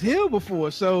down this hill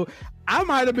before. So I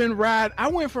might have been I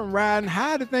went from riding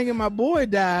high to thinking my boy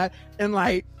died in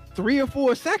like 3 or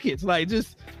 4 seconds. Like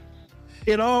just,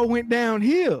 it all went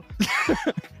downhill.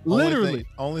 Literally.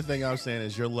 Only thing I'm saying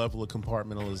is your level of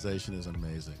compartmentalization is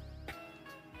amazing.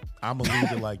 I'm gonna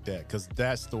leave it like that because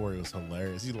that story was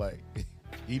hilarious. He's like,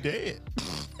 he dead.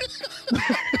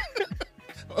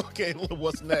 Okay,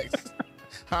 what's next?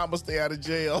 How I'm gonna stay out of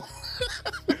jail?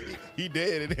 He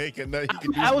dead and ain't got nothing he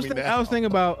can do I for was me now. thinking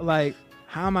about like,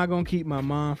 how am I gonna keep my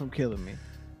mom from killing me?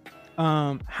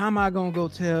 How am I gonna go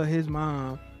tell his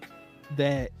mom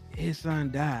that his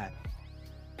son died?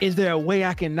 Is there a way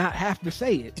I can not have to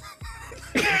say it?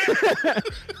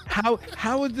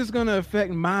 How is this gonna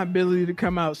affect my ability to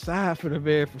come outside for the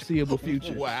very foreseeable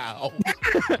future? Wow.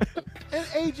 And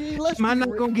AG, Am I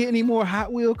not gonna get any more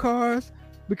Hot Wheel cars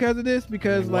because of this?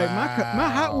 Because like my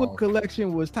Hot Wheel Wow.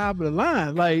 collection was top of the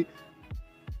line. Like,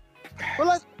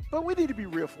 but we need to be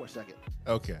real for a second.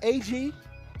 Okay. AG,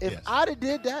 if Yes. I'd have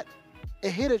did that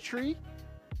and hit a tree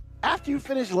after you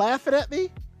finished laughing at me,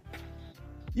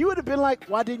 you would have been like,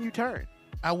 "Why didn't you turn?"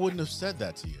 I wouldn't have said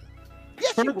that to you.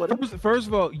 Yes, you would have. first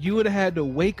of all, you would have had to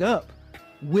wake up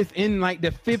within like the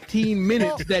 15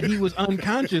 minutes that he was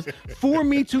unconscious for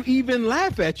me to even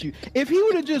laugh at you. If he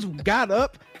would have just got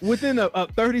up within a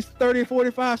 30,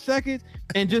 45 seconds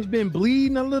and just been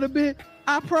bleeding a little bit,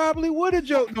 I probably would have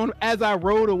joked on him as I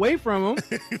rode away from him.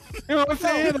 You know what I'm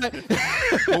saying? Like,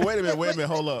 Well, wait a minute,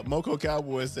 hold up. Moco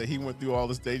Cowboy said he went through all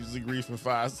the stages of grief in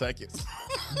 5 seconds.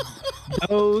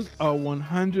 those are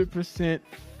 100%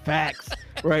 facts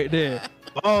right there.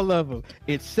 All of them.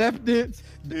 Acceptance.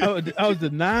 I was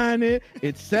denying it.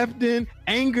 Accepting,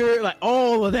 anger, like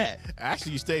all of that.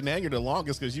 Actually, you stayed in anger the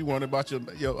longest because you worried about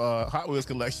your Hot Wheels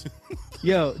collection.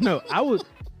 Yo, no,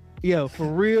 for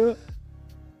real.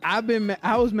 I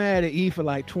was mad at E for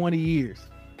like 20 years.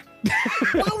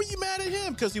 Why were you mad at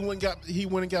him? Because he went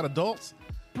and got adults.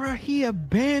 Bro, he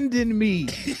abandoned me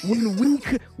when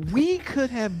we could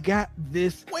have got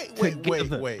this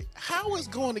together. Wait. How is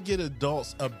going to get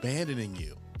adults abandoning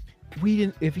you? We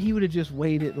didn't. If he would have just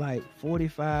waited like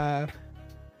 45,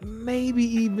 maybe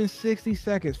even 60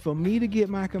 seconds for me to get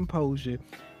my composure,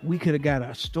 we could have got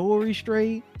our story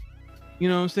straight. You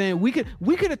know what I'm saying? We could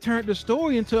have turned the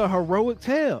story into a heroic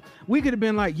tale. We could have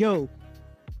been like, yo,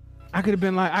 I could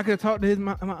have talked to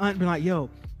my aunt and been like, yo,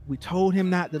 we told him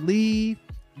not to leave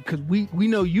because we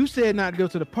know you said not to go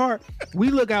to the park.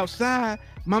 We look outside,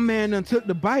 my man done took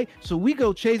the bike, so we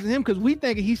go chasing him because we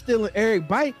thinking he's stealing Eric's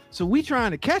bike, so we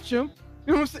trying to catch him.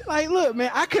 You know what I'm saying? Like, look,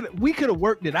 man, we could have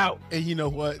worked it out. And you know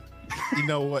what?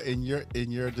 In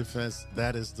your defense,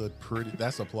 that's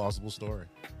a plausible story.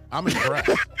 I'm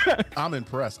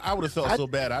impressed. I would have felt so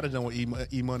bad. I'd have done what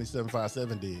E-Money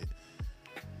 757 did.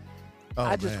 Oh,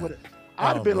 I just would have.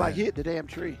 I'd have been like, hit the damn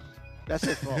tree. That's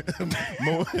his fault.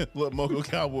 Look, Moco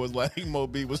Cowboys like Mo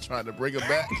B was trying to bring him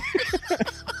back.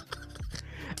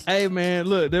 Hey man,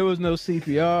 look, there was no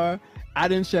CPR. I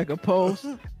didn't check a pulse.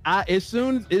 As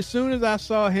soon as I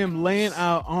saw him laying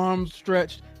out, arms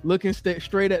stretched, looking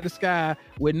straight at the sky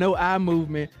with no eye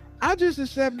movement, I just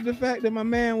accepted the fact that my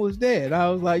man was dead. I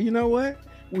was like, you know what?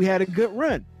 We had a good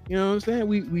run. You know what I'm saying?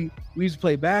 We used to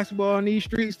play basketball in these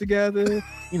streets together.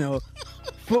 You know,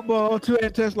 football too.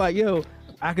 And just like, yo,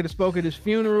 I could have spoken at his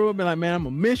funeral. Been like, man, I'm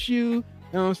gonna miss you.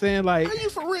 You know what I'm saying? Like, Are you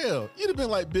for real? You'd have been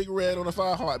like Big Red on the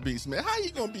 5 Heartbeats, man. How you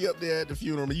gonna be up there at the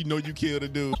funeral and you know you killed a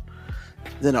dude?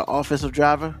 Than an offensive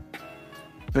driver,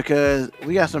 because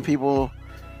we got some people,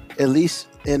 at least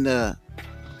in the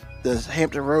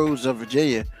Hampton Roads of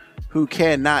Virginia, who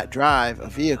cannot drive a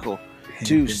vehicle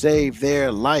to save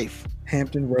their life.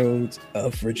 Hampton Roads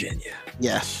of Virginia.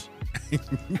 Yes.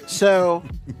 So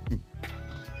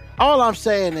all I'm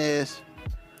saying is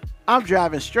I'm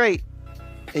driving straight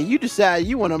and you decide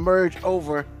you want to merge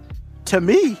over to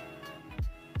me.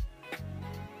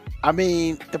 I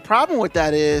mean, the problem with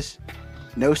that is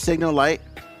no signal light,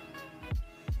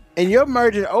 and you're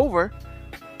merging over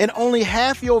and only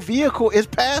half your vehicle is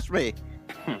past me.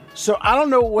 So I don't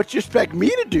know what you expect me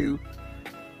to do.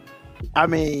 I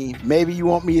mean, maybe you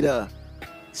want me to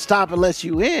stop and let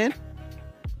you in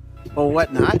or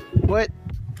whatnot, but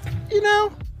you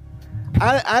know,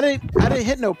 I didn't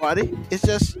hit nobody. It's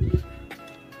just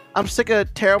I'm sick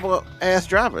of terrible ass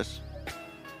drivers.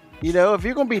 You know, if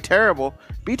you're gonna be terrible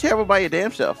by your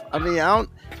damn self. I mean, I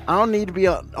don't need to be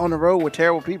on the road with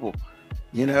terrible people.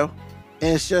 You know,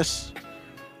 and it's just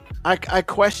I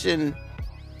question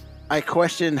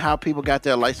how people got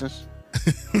their license.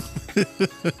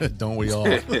 Don't we all?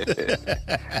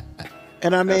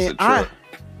 And I mean, I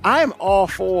am all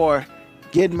for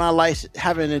getting my license,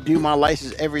 having to do my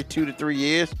license every 2 to 3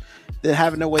 years, than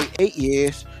having to wait 8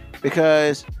 years,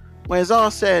 because when it's all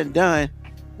said and done,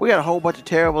 we got a whole bunch of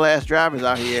terrible ass drivers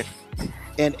out here,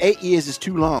 and 8 years is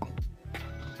too long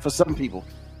for some people,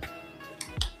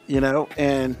 you know.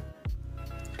 And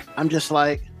I'm just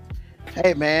like,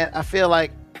 hey man, I feel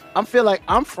like I'm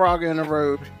frogging the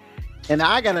road, and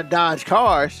I gotta dodge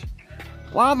cars.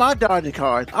 Why am I dodging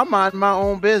cars? I'm minding my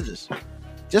own business.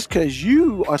 Just because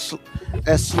you are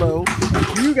as slow,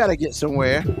 you got to get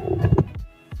somewhere.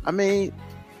 I mean,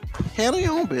 handle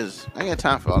your own business. I ain't got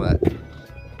time for all that.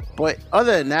 But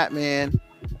other than that, man,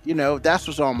 you know, that's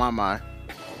what's on my mind.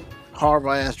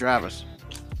 Horrible ass drivers.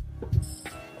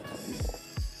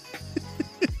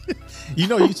 You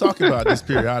know, you talk about this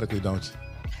periodically, don't you?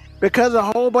 Because a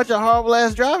whole bunch of horrible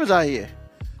ass drivers out here.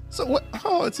 So what?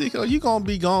 Oh, Tico, you gonna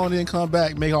be gone, then come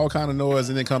back, make all kind of noise,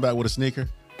 and then come back with a sneaker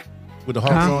with the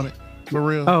Hawks on it? For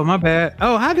real? Oh, my bad.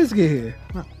 Oh, how did this get here?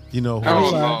 You know who?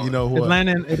 Oh, you know who?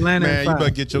 Atlanta. Man, you five. better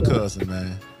get your cousin,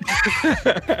 man.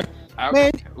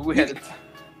 Man, we had to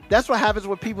that's what happens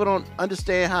when people don't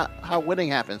understand how winning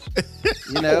happens.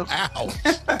 You know, Ouch!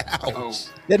 oh,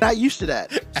 they're not used to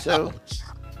that. So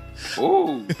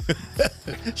ooh,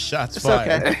 Shots it's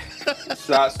fired. okay.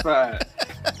 shots fired.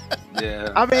 Yeah.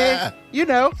 I mean, you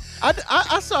know,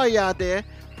 I saw you out there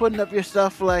putting up your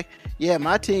stuff like, yeah,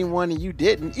 my team won and you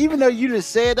didn't. Even though you didn't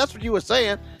say it, that's what you were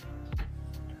saying.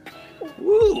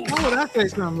 Woo, why would I say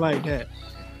something like that?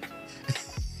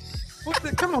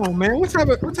 Come on, man. What type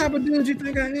of dude you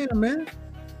think I am, man?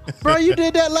 Bro, you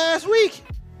did that last week.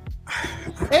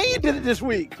 And you did it this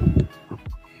week.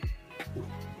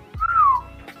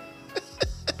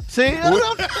 See?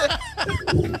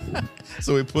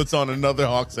 So he puts on another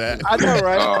Hawks hat. I know,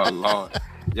 right? Oh Lord,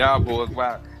 y'all boys,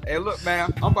 wow. Hey, look,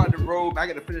 man, I'm about to roll. I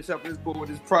got to finish up this book with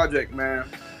this project, man.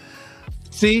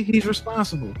 See, he's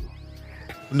responsible.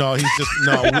 No, he's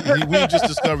just we just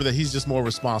discovered that he's just more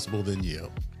responsible than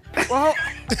you. Well,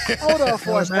 hold on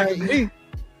for a second. Me.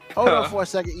 Hold on for a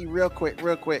second, E, real quick.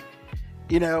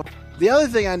 You know, the other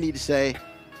thing I need to say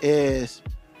is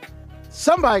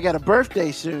somebody got a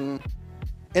birthday soon,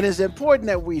 and it's important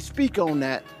that we speak on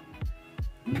that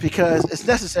because it's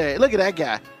necessary. Look at that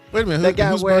guy. Wait a minute, That guy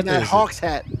whose wearing birthday that is it? Hawks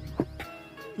hat.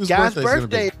 Whose Guy's birthday's gonna be?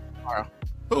 birthday tomorrow.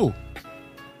 Who?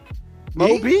 Mo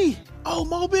Me? B. Oh,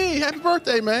 Mo B. Happy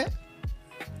birthday, man.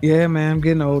 Yeah, man, I'm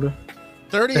getting older.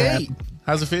 38.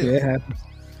 How's it feel? Yeah, it happens.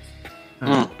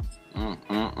 Mm.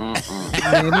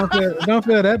 I mean, don't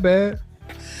feel that bad.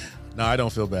 No, I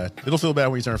don't feel bad. It'll feel bad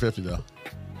when you turn 50, though.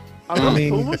 I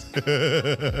mean- Pumas. These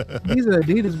are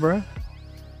Adidas, bro.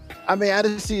 I mean, I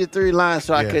didn't see the 3 lines,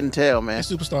 so I Yeah. couldn't tell, They're man.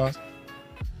 superstars.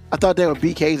 I thought they were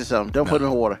BKs or something. Don't put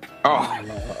them in water. Oh,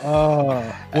 Oh,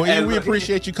 Well, Hey, Ian, we look,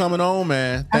 appreciate you coming on,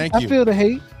 man. Thank I you. feel the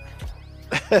hate.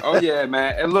 oh yeah,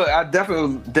 man. And look, I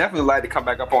definitely like to come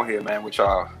back up on here, man, with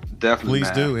y'all. Definitely,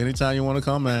 Please man. do. Anytime you want to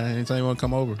come, man. Anytime you want to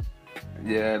come over.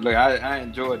 Yeah, look, I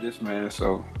enjoyed this, man.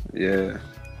 So yeah.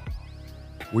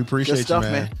 We appreciate Good stuff,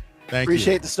 you, man. man. Thank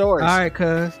Appreciate the stories. All right,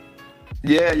 cuz.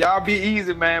 Yeah, y'all be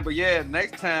easy, man. But yeah,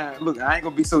 next time, look, I ain't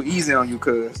gonna be so easy on you,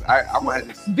 cuz I'm gonna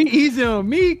have to. Be easy on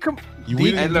me. Come. you.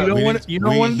 Deacon, Hey, look, you don't we want didn't- you don't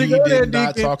we- want to he go there, did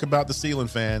not Deacon. talk about the ceiling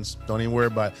fans. Don't even worry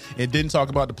about it. It didn't talk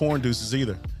about the porn deuces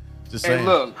either. Just Hey, saying.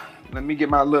 look, let me get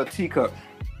my little teacup.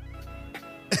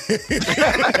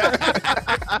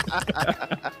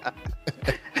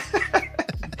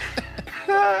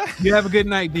 You have a good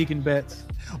night, Deacon Betts.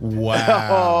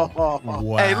 Wow.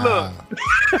 Wow. Hey, look.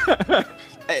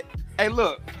 Hey,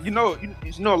 look. You know,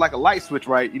 like a light switch,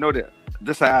 right? You know that.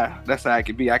 That's how I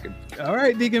can be. I can. All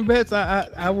right, Deacon Betts.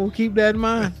 I will keep that in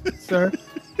mind, sir.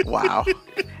 Wow.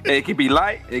 It can be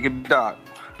light. It can be dark.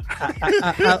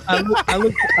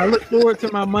 I look forward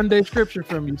to my Monday scripture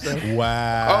from you, sir.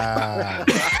 Wow.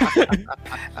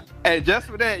 And just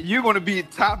for that, you're gonna be a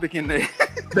topic in there.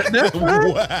 That's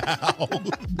fine. Wow.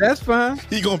 That's fine.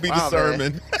 He gonna be Wow, the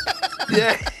sermon.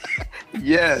 Yeah.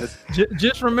 Yes.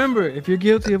 Just remember, if you're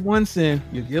guilty of one sin,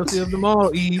 you're guilty of them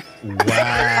all, Eve.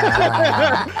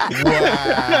 Wow.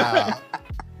 Wow.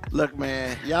 Look,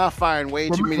 man, y'all firing way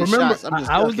too many Remember, shots. I'm just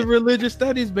I was the ducking. religious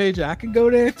studies major. I can go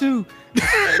there too.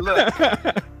 Hey, look.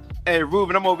 Hey,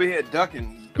 Ruben, I'm over here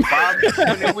ducking. Bob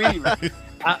and weaving.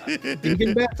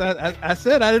 Deacon Betts, I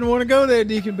said I didn't want to go there,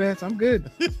 Deacon Betts. I'm good.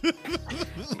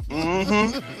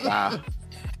 Mm-hmm. Wow.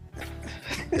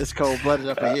 It's cold blooded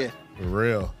up in here. For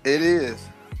real. It is.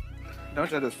 Don't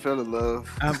you just feel the love?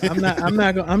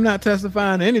 I'm not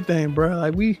testifying to anything, bro.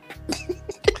 Like we,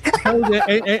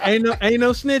 ain't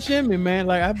no snitch in me, man.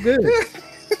 Like I'm good.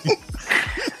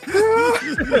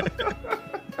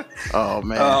 Oh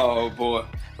man. Oh boy.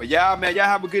 But y'all, man, y'all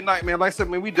have a good night, man. Like I said,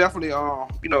 man, we definitely,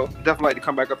 definitely like to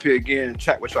come back up here again and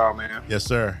chat with y'all, man. Yes,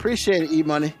 sir. Appreciate it, E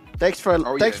Money. Thanks for yeah.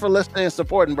 listening and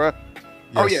supporting, bro.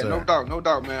 Oh Yes, yeah, sir. no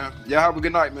doubt, man. Y'all have a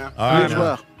good night, man. All You right, as man.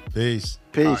 well. Peace.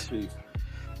 Peace. All right, peace.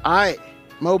 All right,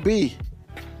 Mo B,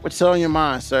 what's on your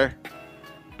mind, sir?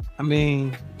 I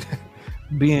mean,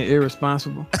 being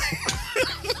irresponsible.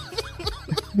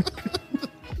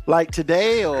 Like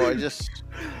today or just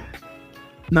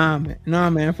Nah,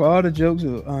 man. For all the jokes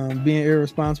of being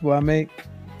irresponsible I make,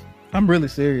 I'm really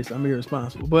serious. I'm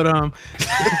irresponsible. But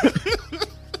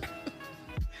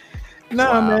No,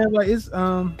 Wow. man, like it's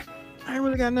I ain't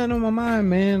really got nothing on my mind,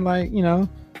 man. Like, you know,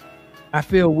 I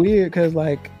feel weird because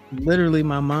like literally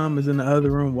my mom is in the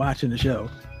other room watching the show.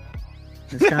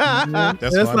 It's kind of,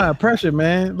 That's that's funny. not pressure,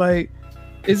 man. Like,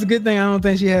 it's a good thing I don't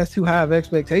think she has too high of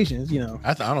expectations, you know.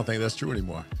 I don't think that's true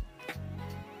anymore.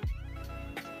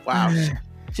 Wow.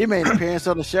 She made an appearance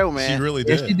on the show, man. She really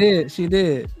Yeah, did. she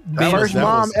did. That First that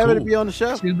mom was ever to cool. be on the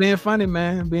show. She was being funny,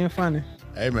 man. Being funny.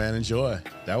 Hey man, enjoy.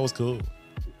 That was cool.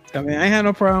 I mean, I ain't had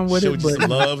no problem with Showed it, you but some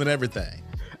love and everything.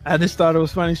 I just thought it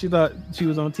was funny. She thought she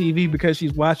was on TV because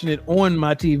she's watching it on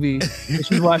my TV. And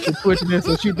she's watching Twitch and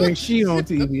so she thinks she on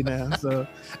TV now. So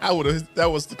I would have.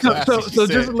 That was the So, classic. so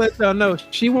she just to said. let y'all know,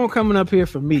 she won't coming up here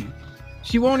for me.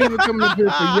 She won't even coming up here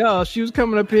for y'all. She was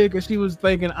coming up here because she was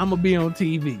thinking I'm gonna be on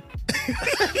TV.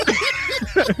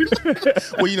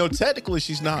 Well, you know, technically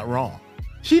she's not wrong.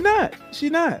 She not.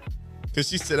 Because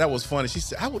she said that was funny. She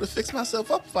said, I would have fixed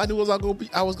myself up if I knew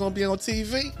I was gonna be on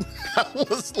TV. I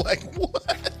was like,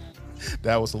 what?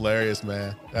 That was hilarious,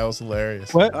 man. That was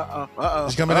hilarious. What? Uh-oh.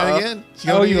 She coming in again? She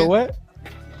Oh, coming you in know what?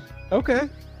 Okay.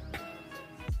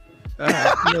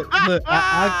 Look,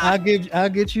 I'll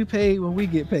get you paid when we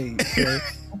get paid. So.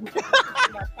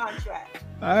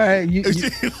 All right, you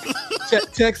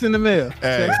checks in the mail.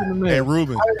 Hey, Checks in the hey, mail.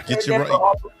 Ruben, get your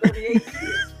right.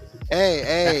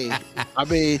 Hey. I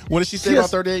mean, What did she say about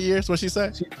 38 years? What she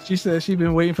say? She said she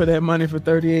been waiting for that money for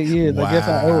 38 years. I guess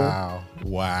I owe her.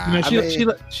 Wow. You know, I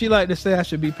mean- she like to say I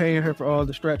should be paying her for all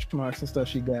the stretch marks and stuff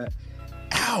she got.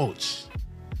 Ouch.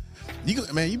 You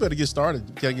better get started.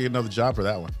 You gotta get another job for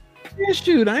that one. Yeah,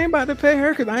 shoot, I ain't about to pay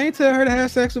her because I ain't tell her to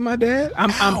have sex with my dad. I'm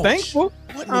Ouch. thankful.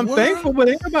 What in the I'm world? thankful,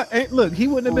 but look, he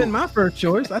wouldn't have been my first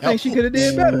choice. I think she could have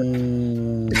did better.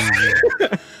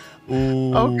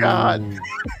 Ooh. Oh, God.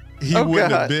 He Oh,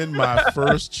 wouldn't have God. been my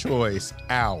first choice.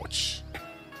 Ouch.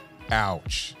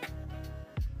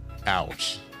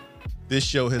 This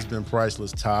show has been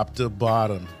priceless top to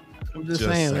bottom. I'm just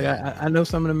Just saying, like, saying. I know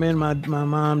some of the men my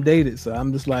mom dated, so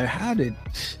I'm just like, how did?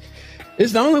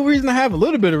 It's the only reason I have a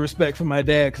little bit of respect for my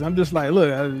dad because I'm just like,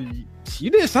 look, you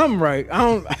did something right. I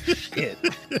don't shit.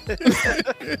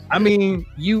 I mean,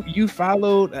 you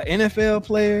followed an NFL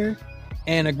player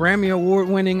and a Grammy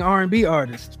Award-winning R&B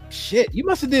artist. Shit, you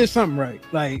must have did something right.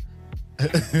 Like,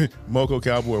 Moco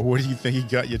Cowboy, where do you think he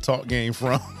got your talk game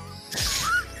from?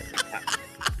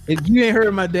 if you ain't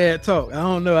heard my dad talk, I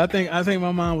don't know. I think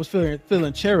my mom was feeling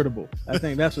charitable. I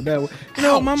think that's what that was. You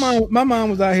know, my mom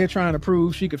was out here trying to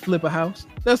prove she could flip a house.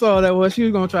 That's all that was. She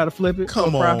was gonna try to flip it.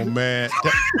 Come for profit. on, man.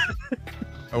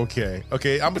 Okay.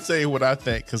 I'm gonna tell you what I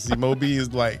think because Mo B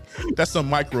is like that's some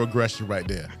microaggression right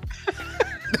there.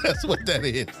 That's what that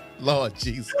is. Lord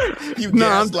Jesus, you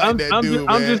gaslight that dude,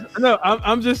 man.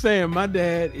 I'm just saying my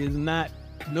dad is not.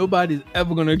 Nobody's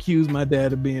ever gonna accuse my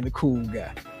dad of being a cool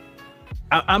guy.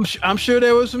 I'm sure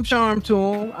there was some charm to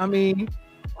him. I mean,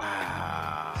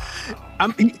 wow.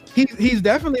 He's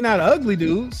definitely not an ugly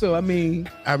dude. So I mean,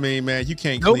 man, you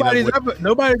can't.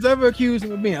 Nobody's ever accused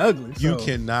him of being ugly. You so.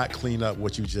 cannot clean up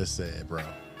what you just said, bro.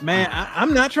 Man,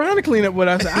 I'm not trying to clean up what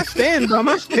I said. I stand by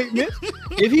my statement.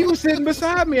 If he was sitting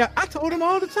beside me, I told him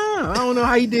all the time. I don't know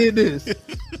how he did this.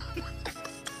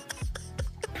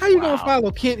 How you gonna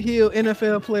follow Kent Hill,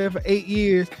 NFL player for 8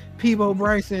 years, Peebo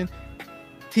Bryson,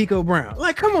 Tico Brown?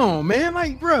 Like, come on, man.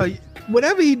 Like, bro,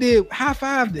 whatever he did, high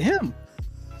five to him.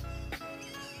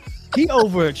 He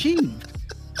overachieved.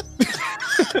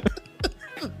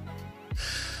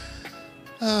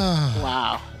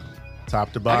 wow.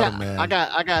 Top to bottom, man. I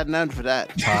got none for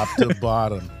that. Top to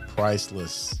bottom,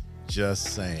 priceless. Just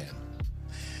saying.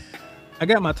 I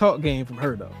got my talk game from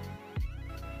her though.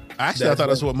 Actually, I thought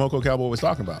that's what Moco Cowboy was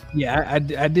talking about. Yeah, I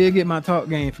did get my talk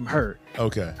game from her.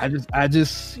 Okay. I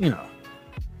just, you know,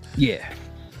 yeah,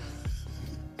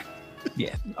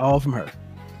 all from her.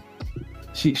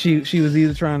 She was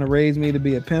either trying to raise me to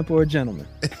be a pimp or a gentleman.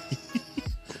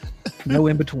 No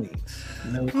in betweens.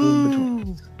 No in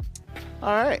betweens. All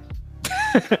right.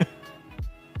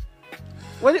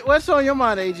 What's on your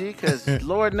mind, AG? Because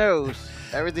Lord knows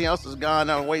everything else has gone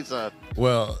on the wayside.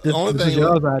 Well, This is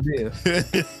y'all's idea.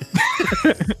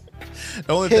 The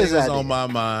only thing that was on my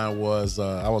mind was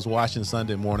I was watching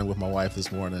Sunday Morning with my wife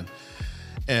this morning,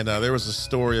 and there was a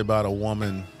story about a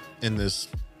woman in this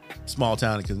small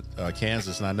town in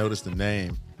Kansas, and I noticed the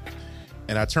name,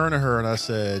 and I turned to her and I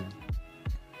said,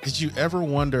 "Did you ever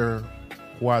wonder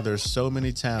why there's so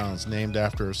many towns named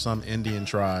after some Indian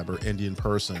tribe or Indian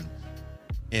person,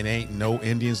 and ain't no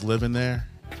Indians living there?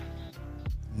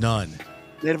 None."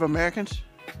 Native Americans?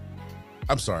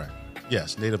 I'm sorry.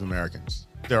 Yes, Native Americans.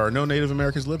 There are no Native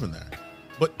Americans living there.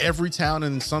 But every town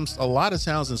in a lot of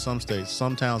towns in some states,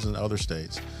 some towns in other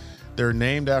states, They're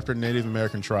named after Native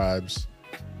American tribes,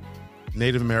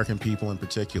 Native American people in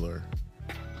particular,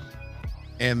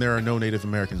 and there are no Native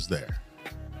Americans there.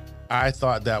 I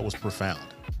thought that was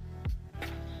profound.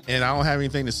 And I don't have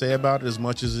anything to say about it as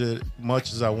much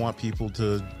as I want people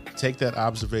to take that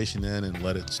observation in and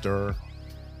let it stir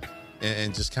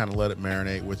and just kind of let it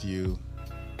marinate with you.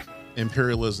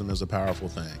 Imperialism is a powerful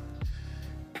thing.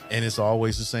 And it's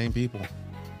always the same people.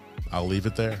 I'll leave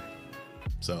it there.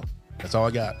 So that's all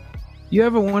I got. You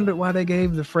ever wondered why they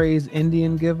gave the phrase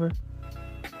Indian giver?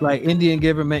 Like Indian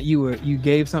giver meant you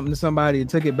gave something to somebody and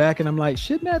took it back, and I'm like,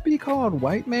 shouldn't that be called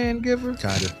white man giver?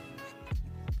 Kinda.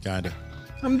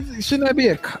 Shouldn't that be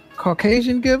a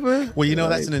Caucasian giver? Well,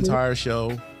 that's an entire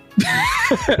show.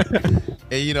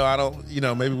 And I don't,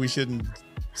 maybe we shouldn't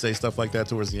say stuff like that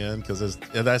towards the end because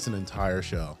that's an entire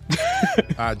show.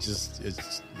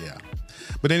 Yeah.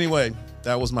 But anyway,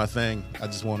 that was my thing. I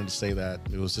just wanted to say that.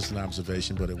 It was just an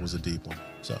observation, but it was a deep one.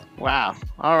 So. Wow.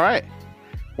 All right.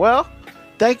 Well,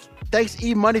 thanks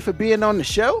E Money for being on the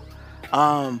show.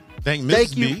 Thank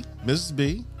Mrs.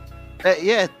 B.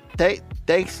 Yeah.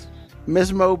 Thanks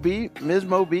Ms. Mo B,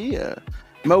 Mo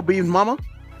B's mama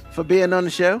for being on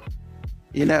the show.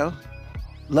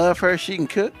 Love her. She can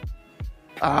cook.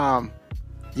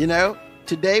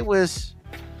 Today was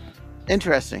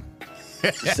interesting,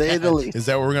 to say the least. Is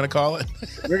that what we're going to call it?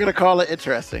 We're going to call it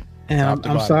interesting. And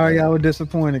I'm sorry y'all were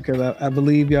disappointed because I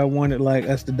believe y'all wanted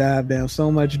us to dive down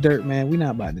so much dirt, man. We're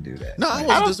not about to do that. No, I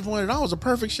wasn't disappointed. It was a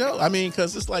perfect show. I mean,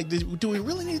 because it's like, do we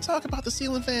really need to talk about the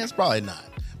ceiling fans? Probably not.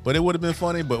 But it would have been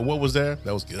funny. But what was there?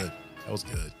 That was good.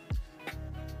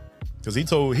 Because he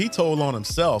told on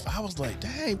himself. I was like,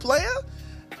 dang, player,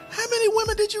 how many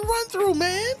women did you run through,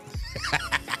 man?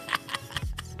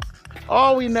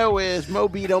 All we know is Mo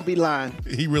B don't be lying.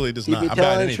 He really does not. He be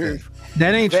telling the truth.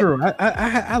 That ain't true.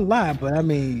 I lie, but I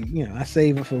mean, I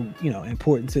save it for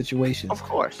important situations. Of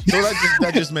course. So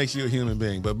that just makes you a human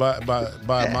being. But by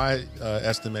my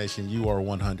estimation, you are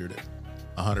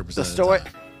 100%.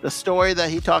 The story that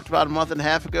he talked about a month and a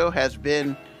half ago has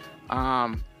been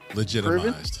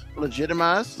legitimized.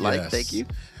 Yes. Thank you.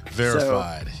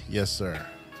 Verified. So, yes, sir.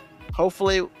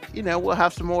 Hopefully, we'll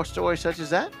have some more stories such as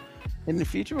that in the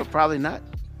future, but probably not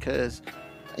because,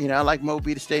 I like Mo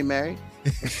B to stay married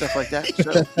and stuff like that.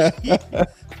 So.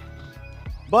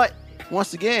 But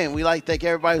once again, we like to thank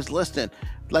everybody who's listening.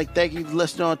 Thank you for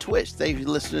listening on Twitch. Thank you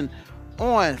for listening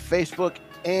on Facebook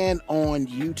and on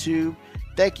YouTube.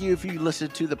 Thank you if you listen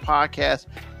to the podcast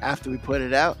after we put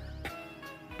it out.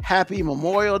 Happy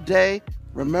Memorial Day.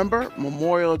 Remember,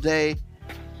 Memorial Day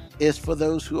is for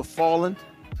those who have fallen,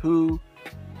 who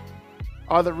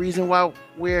are the reason why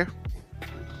we're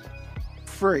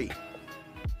free.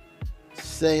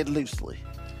 Say it loosely.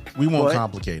 We won't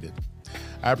complicate it.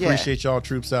 I appreciate y'all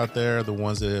troops out there, the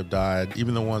ones that have died,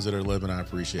 even the ones that are living. I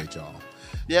appreciate y'all.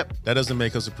 Yep. That doesn't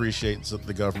make us appreciate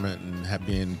the government and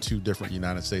being two different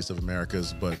United States of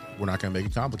Americas, but we're not going to make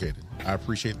it complicated. I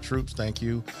appreciate the troops. Thank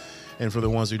you. And for the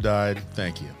ones who died,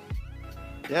 thank you.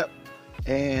 Yep.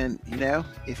 And,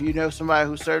 if you know somebody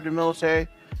who served in the military,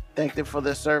 thank them for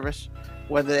their service.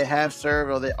 Whether they have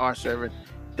served or they are serving,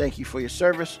 thank you for your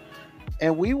service.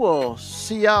 And we will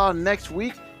see y'all next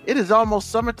week. It is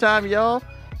almost summertime, y'all.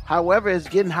 However, it's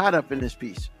getting hot up in this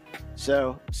piece.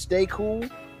 So stay cool.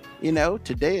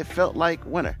 Today it felt like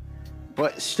winter.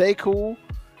 But stay cool.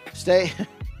 Stay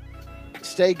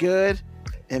good.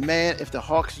 And man, if the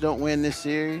Hawks don't win this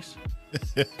series,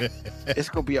 it's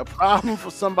gonna be a problem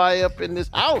for somebody up in this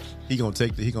house. He gonna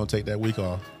take that week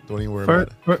off. Don't even worry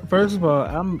about it. First of all,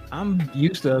 I'm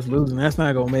used to us losing. That's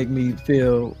not gonna make me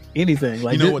feel anything.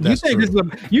 Like you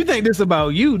think this about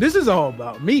you. This is all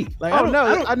about me. Like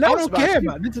I don't care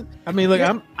about this.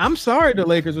 I'm sorry the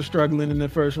Lakers are struggling in the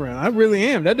first round. I really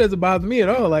am. That doesn't bother me at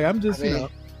all. Like I'm just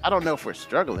I don't know if we're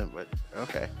struggling, but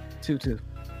okay. 2-2.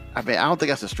 I don't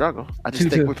think that's a struggle. I just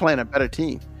think we're playing a better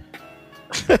team.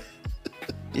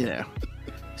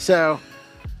 So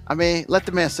let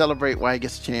the man celebrate while he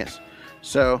gets a chance.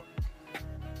 So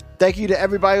thank you to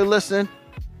everybody who listened.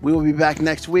 We will be back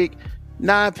next week,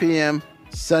 9 p.m.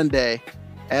 Sunday,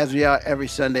 as we are every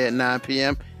Sunday at 9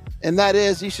 p.m. And that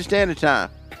is Eastern Standard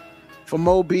Time. For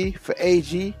Mo B, for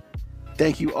AG,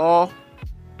 thank you all.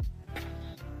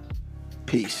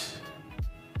 Peace.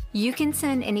 You can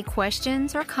send any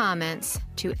questions or comments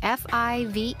to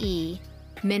FIVE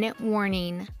Minute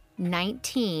Warning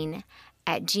 19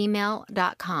 at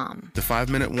gmail.com. The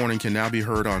 5-Minute Warning can now be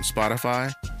heard on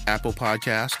Spotify, Apple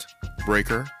Podcast,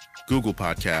 Breaker, Google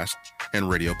Podcast, and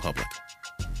Radio Public.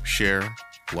 Share,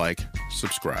 like,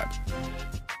 subscribe.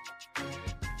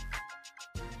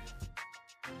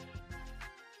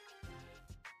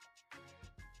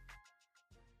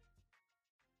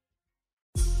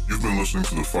 You've been listening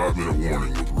to the 5 Minute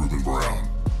Warning with Ruben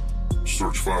Brown.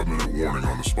 Search 5 Minute Warning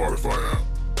on the Spotify app.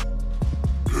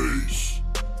 Peace.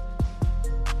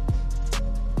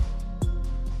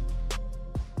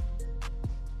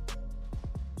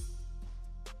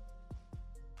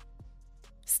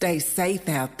 Stay safe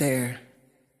out there.